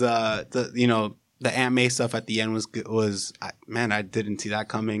that was the Aunt May stuff at the end was man, I didn't see that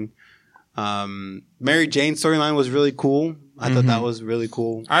coming. Mary Jane's storyline was really cool. I thought that was really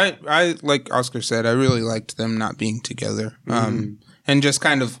cool. I like Oscar said, I really liked them not being together. And just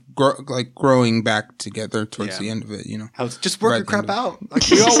kind of growing back together towards the end of it, I was just work your crap out.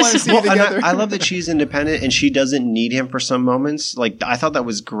 We all want to see it together. I love that she's independent and she doesn't need him for some moments. I thought that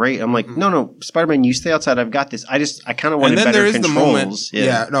was great. I'm like, no, Spider-Man, you stay outside. I've got this. I kind of wanted better controls.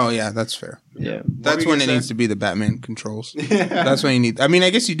 That's fair. Yeah. That's when it needs to be the Batman controls. That's when you need. I mean, I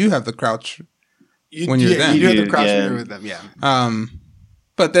guess you do have the crouch when you're them. You do have the crouch when you're with them, yeah.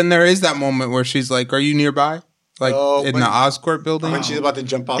 But then there is that moment where she's like, are you nearby? In the Oscorp building. When she's about to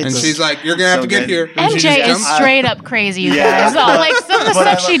jump off. And she's like, you're going to have to get here. MJ is straight up crazy, you guys. Some of the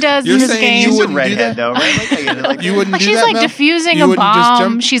stuff she does in this game. She's a redhead, though, right? You wouldn't do she's that, defusing a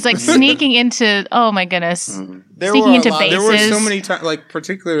bomb. She's sneaking into, oh my goodness. Sneaking into bases. There were so many times,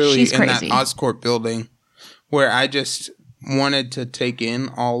 particularly in that Oscorp building, where I just wanted to take in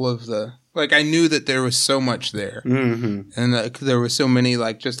all of the... I knew that there was so much there. Mm-hmm. And there were so many,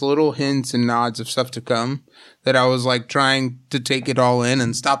 just little hints and nods of stuff to come that I was, trying to take it all in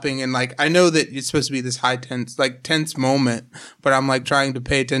and stopping. And, I know that it's supposed to be this high tense moment, but I'm, trying to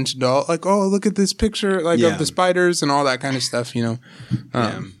pay attention to all, oh, look at this picture, of the spiders and all that kind of stuff,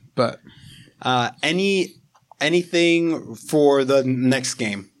 But. Anything for the next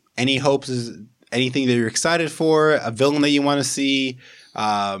game? Any hopes? Anything that you're excited for? A villain that you want to see?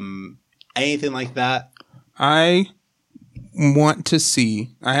 Anything like that? I want to see.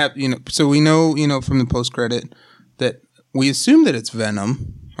 I have, so we know, from the post credit that we assume that it's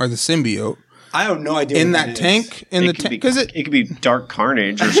Venom or the symbiote. I have no idea. In that tank, because it could be Dark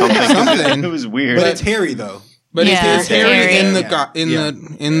Carnage or something. It was weird, but it's Harry though. But it's Harry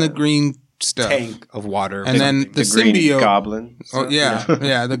in the green stuff, tank of water, and then the symbiote goblin. Oh yeah,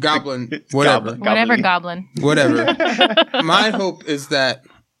 the goblin, whatever, goblin. Whatever. My hope is that.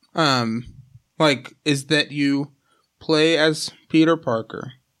 Is that you play as Peter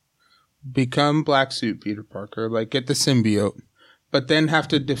Parker, become Black Suit Peter Parker, get the symbiote, but then have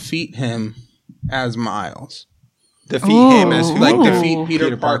to defeat him as Miles. Defeat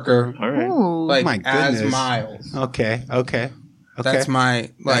Peter Parker. All right. My as Miles. Okay. That's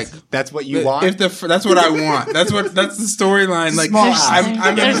my That's what you want. That's what I want. That's the storyline.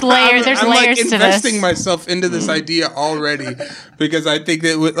 There's layers to this. Investing myself into this idea already because I think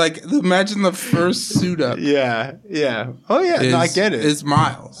that would imagine the first suit up. Yeah. Oh yeah, I get it. Is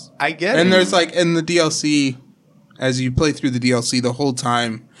Miles. I get it. And there's in the DLC, as you play through the DLC, the whole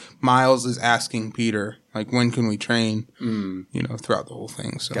time Miles is asking Peter when can we train? Throughout the whole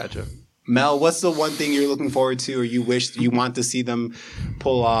thing. So. Gotcha. Mel, what's the one thing you're looking forward to, or you want to see them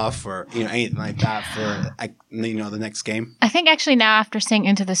pull off, or anything like that for the next game? I think actually now after seeing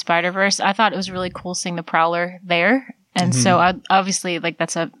Into the Spider-Verse, I thought it was really cool seeing the Prowler there, and so obviously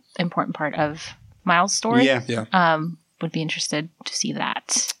that's a important part of Miles' story. Yeah. Would be interested to see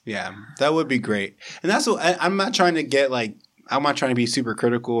that. Yeah, that would be great, and that's what I'm not trying to get I'm not trying to be super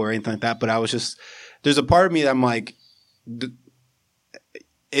critical or anything like that, but I was just there's a part of me that I'm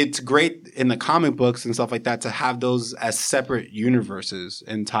it's great in the comic books and stuff like that to have those as separate universes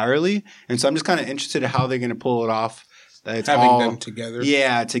entirely. And so I'm just kind of interested in how they're going to pull it off. That it's having them together.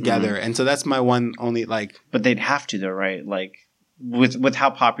 Yeah, together. Mm-hmm. And so that's my one only But they'd have to though, right? With how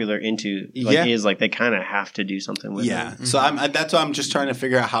popular Into is, they kind of have to do something with it. Yeah. Mm-hmm. So that's why I'm just trying to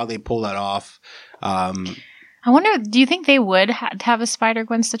figure out how they pull that off. I wonder, do you think they would have a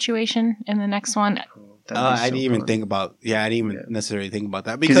Spider-Gwen situation in the next one? I didn't even think about. Yeah, I didn't even necessarily think about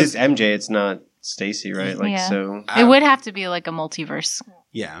that because it's MJ. It's not Stacy, right? So it would have to be a multiverse,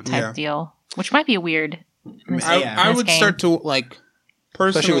 type deal, which might be weird. I would start to personally,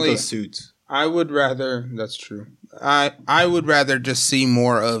 especially with those suits. I would rather. That's true. I would rather just see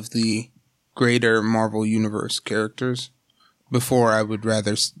more of the greater Marvel Universe characters before I would like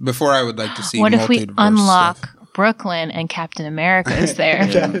to see. What if we unlock Brooklyn and Captain America is there.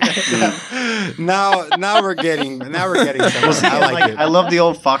 Now we're getting somewhere. I like it. I love the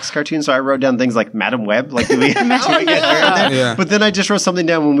old Fox cartoon, so I wrote down things like Madam Web. Like, do we get there? Yeah. But then I just wrote something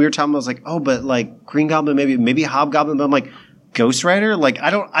down when we were talking. I was like, oh, but like Green Goblin, maybe Hobgoblin. But I'm like, Ghost Rider? Like, I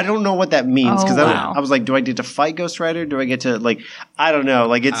don't know what that means because I was like, do I get to fight Ghost Rider? Do I get to like, I don't know.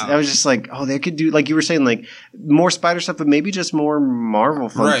 Like, I was just like, oh, they could do like you were saying, like more Spider stuff, but maybe just more Marvel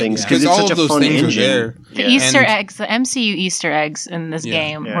fun things because it's such a fun engine. The Easter eggs, the MCU Easter eggs in this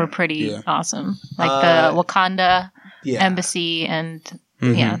game were pretty awesome. Like the Wakanda embassy and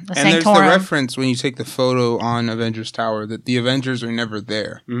the Sanctorum. And there's the reference when you take the photo on Avengers Tower that the Avengers are never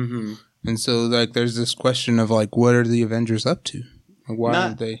there. Mm-hmm. And so, like, there's this question of, like, what are the Avengers up to? Like, why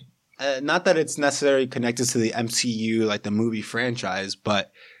aren't they? Not that it's necessarily connected to the MCU, like the movie franchise,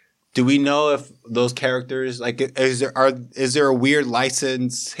 but do we know if those characters, like, is there a weird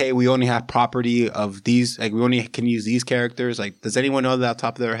license? Hey, we only have property of these, like, we only can use these characters. Like, does anyone know that off the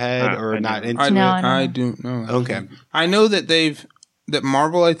top of their head or not into it? I don't know. Okay. I know that that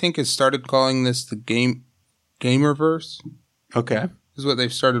Marvel, I think, has started calling this the Gamerverse. Okay. Is what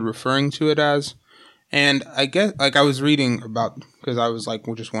they've started referring to it as. And I guess, like, I was reading about, because I was, like,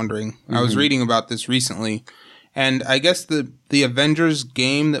 just wondering. Mm-hmm. I was reading about this recently. And I guess the Avengers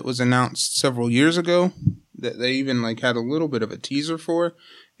game that was announced several years ago, that they even, like, had a little bit of a teaser for,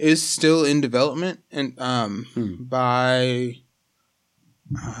 is still in development. And by...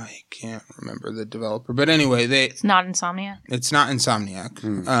 I can't remember the developer. But anyway, It's not Insomniac? It's not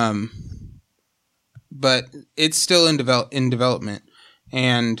Insomniac. But it's still in development.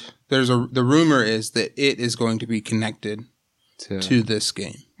 And the rumor is that it is going to be connected to this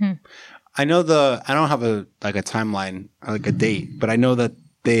game. I know I don't have a timeline, like a date, but I know that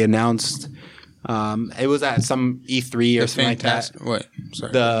they announced it was at some E3 or something like that. What?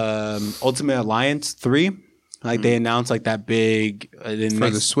 Sorry. The Ultimate Alliance 3. Like they announced like that big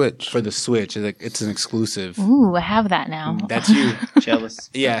the Switch. For the Switch, it's an exclusive. Ooh, I have that now. That's you. Jealous?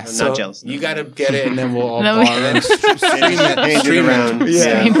 Yeah, so not jealous. You got to get it, and then we'll all borrow it. Stream around.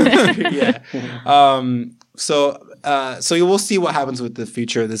 Yeah. So we'll see what happens with the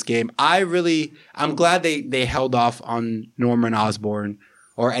future of this game. I'm glad they held off on Norman Osborn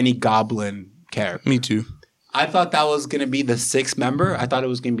or any Goblin character. Me too. I thought that was going to be the sixth member. I thought it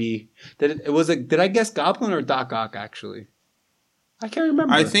was going to be... Did I guess Goblin or Doc Ock, actually? I can't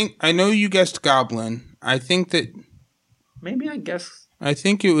remember. I know you guessed Goblin. I think that... Maybe I guess... I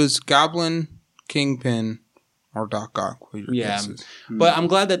think it was Goblin, Kingpin, or Doc Ock. Guesses. But I'm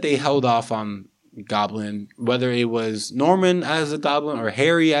glad that they held off on Goblin, whether it was Norman as a Goblin or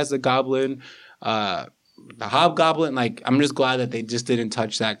Harry as a Goblin, the Hobgoblin. Like, I'm just glad that they just didn't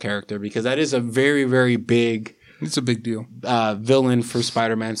touch that character because that is a very, very big... It's a big deal. Villain for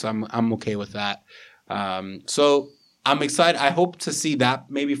Spider-Man, so I'm okay with that. So I'm excited. I hope to see that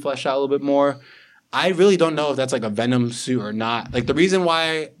maybe flesh out a little bit more. I really don't know if that's like a Venom suit or not. Like, the reason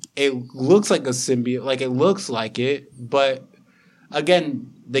why it looks like a symbiote, like it looks like it, but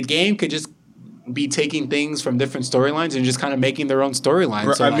again, the game could just be taking things from different storylines and just kind of making their own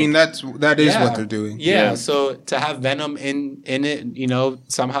storylines. So, I mean, that is what they're doing. Yeah. So to have Venom in it,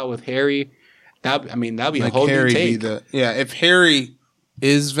 somehow with Harry, that'd be like a whole new take. If Harry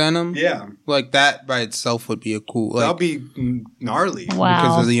is Venom, like that by itself would be a cool. That'd be gnarly. Wow.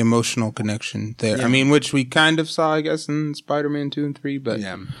 Because of the emotional connection there. Yeah. I mean, which we kind of saw, I guess, in Spider-Man 2 and 3, but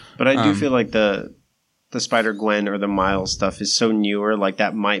But I do feel like the Spider-Gwen or the Miles stuff is so newer, like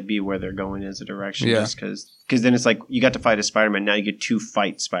that might be where they're going as a direction. Yeah. Just because then it's like you got to fight a Spider-Man, now you get to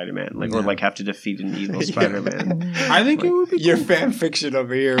fight Spider-Man, or like have to defeat an evil Spider-Man. I think it would be your fan fiction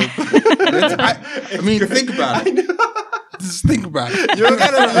over here. I mean, think about it. Just think about it. You're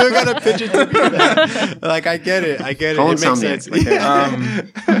gonna pitch it to me. Like, I get it. It makes sense.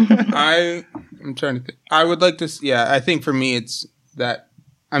 I'm trying to think. I would like to. I think for me, it's that.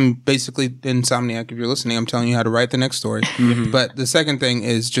 I'm basically Insomniac. If you're listening, I'm telling you how to write the next story. Mm-hmm. But the second thing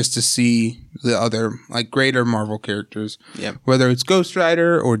is just to see the other, like, greater Marvel characters. Yeah. Whether it's Ghost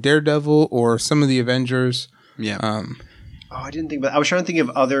Rider or Daredevil or some of the Avengers. Yeah. I didn't think about. I was trying to think of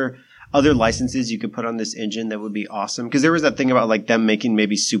other licenses you could put on this engine that would be awesome. Because there was that thing about like them making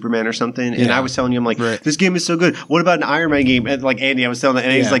maybe Superman or something. And I was telling him, I'm like, this game is so good. What about an Iron Man game? And like Andy, I was telling him,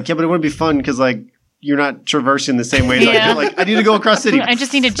 and he's like, yeah, but it would be fun because like, you're not traversing the same way. You're like, I need to go across city. I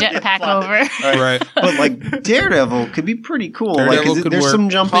just need a jetpack over. Right. But like Daredevil could be pretty cool. Like, there's some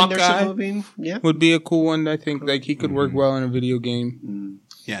jumping, Hawkeye there's some moving. Yeah. Would be a cool one, I think. Like, he could work well in a video game.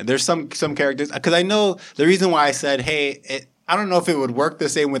 Yeah, there's some characters. Because I know the reason why I said, hey, I don't know if it would work the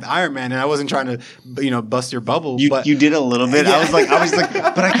same with Iron Man, and I wasn't trying to, bust your bubble. But you did a little bit. Yeah. I was like,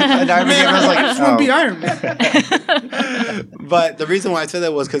 but I could Iron Man. I was like, I just want to be Iron Man. But the reason why I said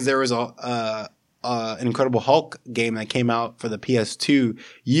that was because there was an Incredible Hulk game that came out for the PS2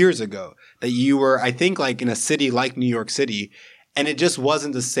 years ago that you were, I think, like in a city like New York City, and it just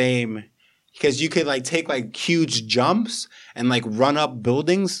wasn't the same. Because you could like take like huge jumps and like run up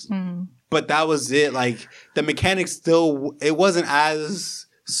buildings, but that was it. Like the mechanics still, it wasn't as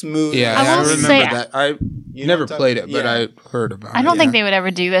smooth. Yeah, I remember that. I never played it, but I heard about it. I don't think they would ever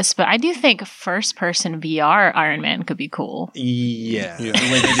do this, but I do think first-person VR Iron Man could be cool. Yeah. The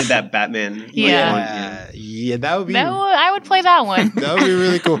way they did that Batman. Yeah, that would be. I would play that one. That would be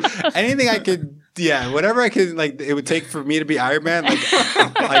really cool. Anything I could. Yeah, whatever I could, like, it would take for me to be Iron Man. Like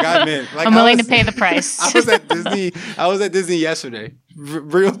I'm in. Like, I'm willing to pay the price. I was at Disney yesterday.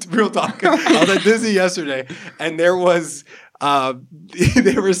 Real talk. I was at Disney yesterday, and there was,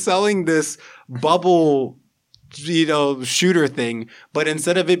 they were selling this bubble, shooter thing, but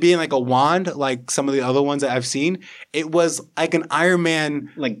instead of it being like a wand, like some of the other ones that I've seen, it was like an Iron Man,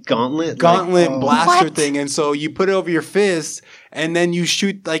 like gauntlet blaster thing, and so you put it over your fist. And then you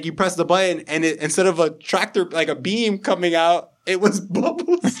shoot, like you press the button, and it, instead of a tractor, like a beam coming out, it was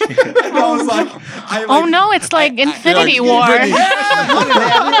bubbles. And I was like, it's like Infinity War.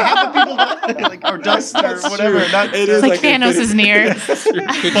 Or dust or whatever. It is like Thanos is near.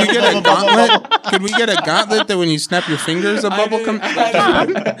 Could you get a gauntlet? Could we get a gauntlet that when you snap your fingers, a bubble comes?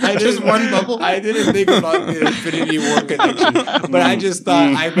 Just one bubble? I didn't think about the Infinity War connection. But I just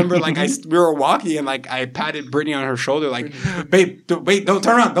thought, I remember like we were walking and like I patted Brittany on her shoulder like, babe, wait, don't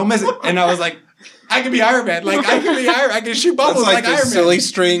turn around, don't miss it. And I was like, I can be Iron Man. Like, I can shoot bubbles like Iron Man. Silly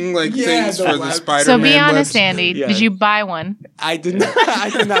string, things for the Spider-Man. So be honest, Andy. Did you buy one? I did not.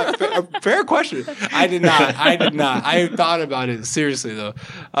 Fair question. I did not. I thought about it seriously though.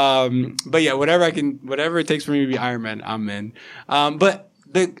 But yeah, whatever it takes for me to be Iron Man, I'm in. But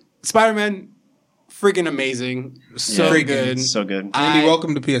the Spider-Man, freaking amazing. So good. So good. Andy,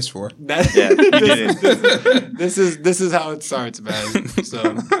 welcome to PS4. This is how it starts, man.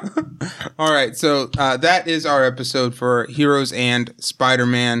 So. All right. So that is our episode for Heroes and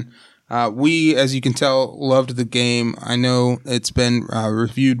Spider-Man. We, as you can tell, loved the game. I know it's been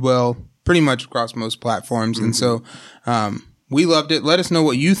reviewed well pretty much across most platforms. And so we loved it. Let us know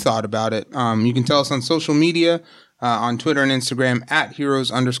what you thought about it. You can tell us on social media. On Twitter and Instagram at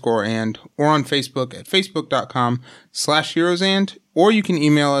heroes_and, or on Facebook at facebook.com/heroesand, or you can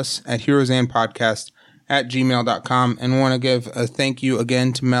email us at heroesandpodcast@gmail.com. And want to give a thank you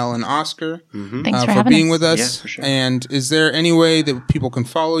again to Mel and Oscar Thanks for being with us. Yeah, for sure. And is there any way that people can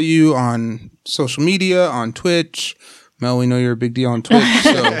follow you on social media, on Twitch? Mel, we know you're a big deal on Twitch,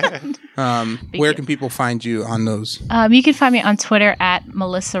 so where can people find you on those? You can find me on Twitter at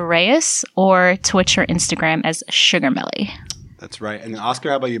Melissa Reyes or Twitch or Instagram as Sugar Melly. That's right. And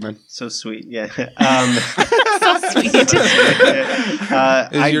Oscar, how about you, man? So sweet. Yeah. So sweet. Is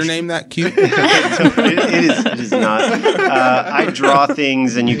your name that cute? It is not. I draw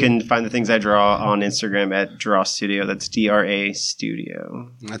things, and you can find the things I draw on Instagram at Draw Studio. That's DRA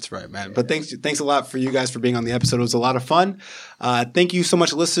Studio. That's right, man. But thanks a lot for you guys for being on the episode. It was a lot of fun. Thank you so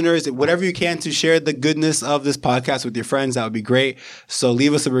much, listeners. Whatever you can to share the goodness of this podcast with your friends, that would be great. So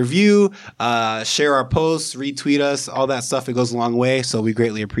leave us a review, share our posts, retweet us, all that stuff. It goes a long way. So we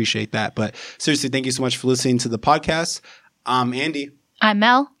greatly appreciate that. But seriously, thank you so much for listening to the podcast. I'm Andy. I'm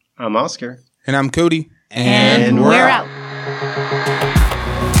Mel. I'm Oscar. And I'm Cody. And we're out.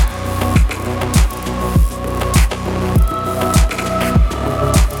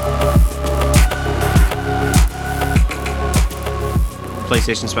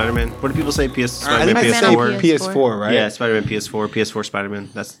 PlayStation Spider-Man. What do people say? Spider-Man PS4? PS4, right? Yeah, Spider-Man PS4, PS4 Spider-Man.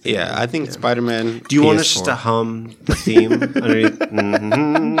 That's the Yeah, I think Spider-Man. Do you PS4. want us just to hum the theme underneath?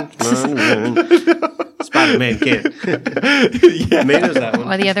 Spider-Man kid. Yeah. Tomatoes, that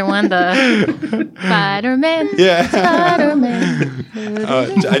one. Or the other one, the Spider-Man. Yeah. Spider-Man.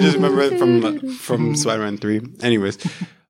 I just remember it from Spider-Man 3. Anyways.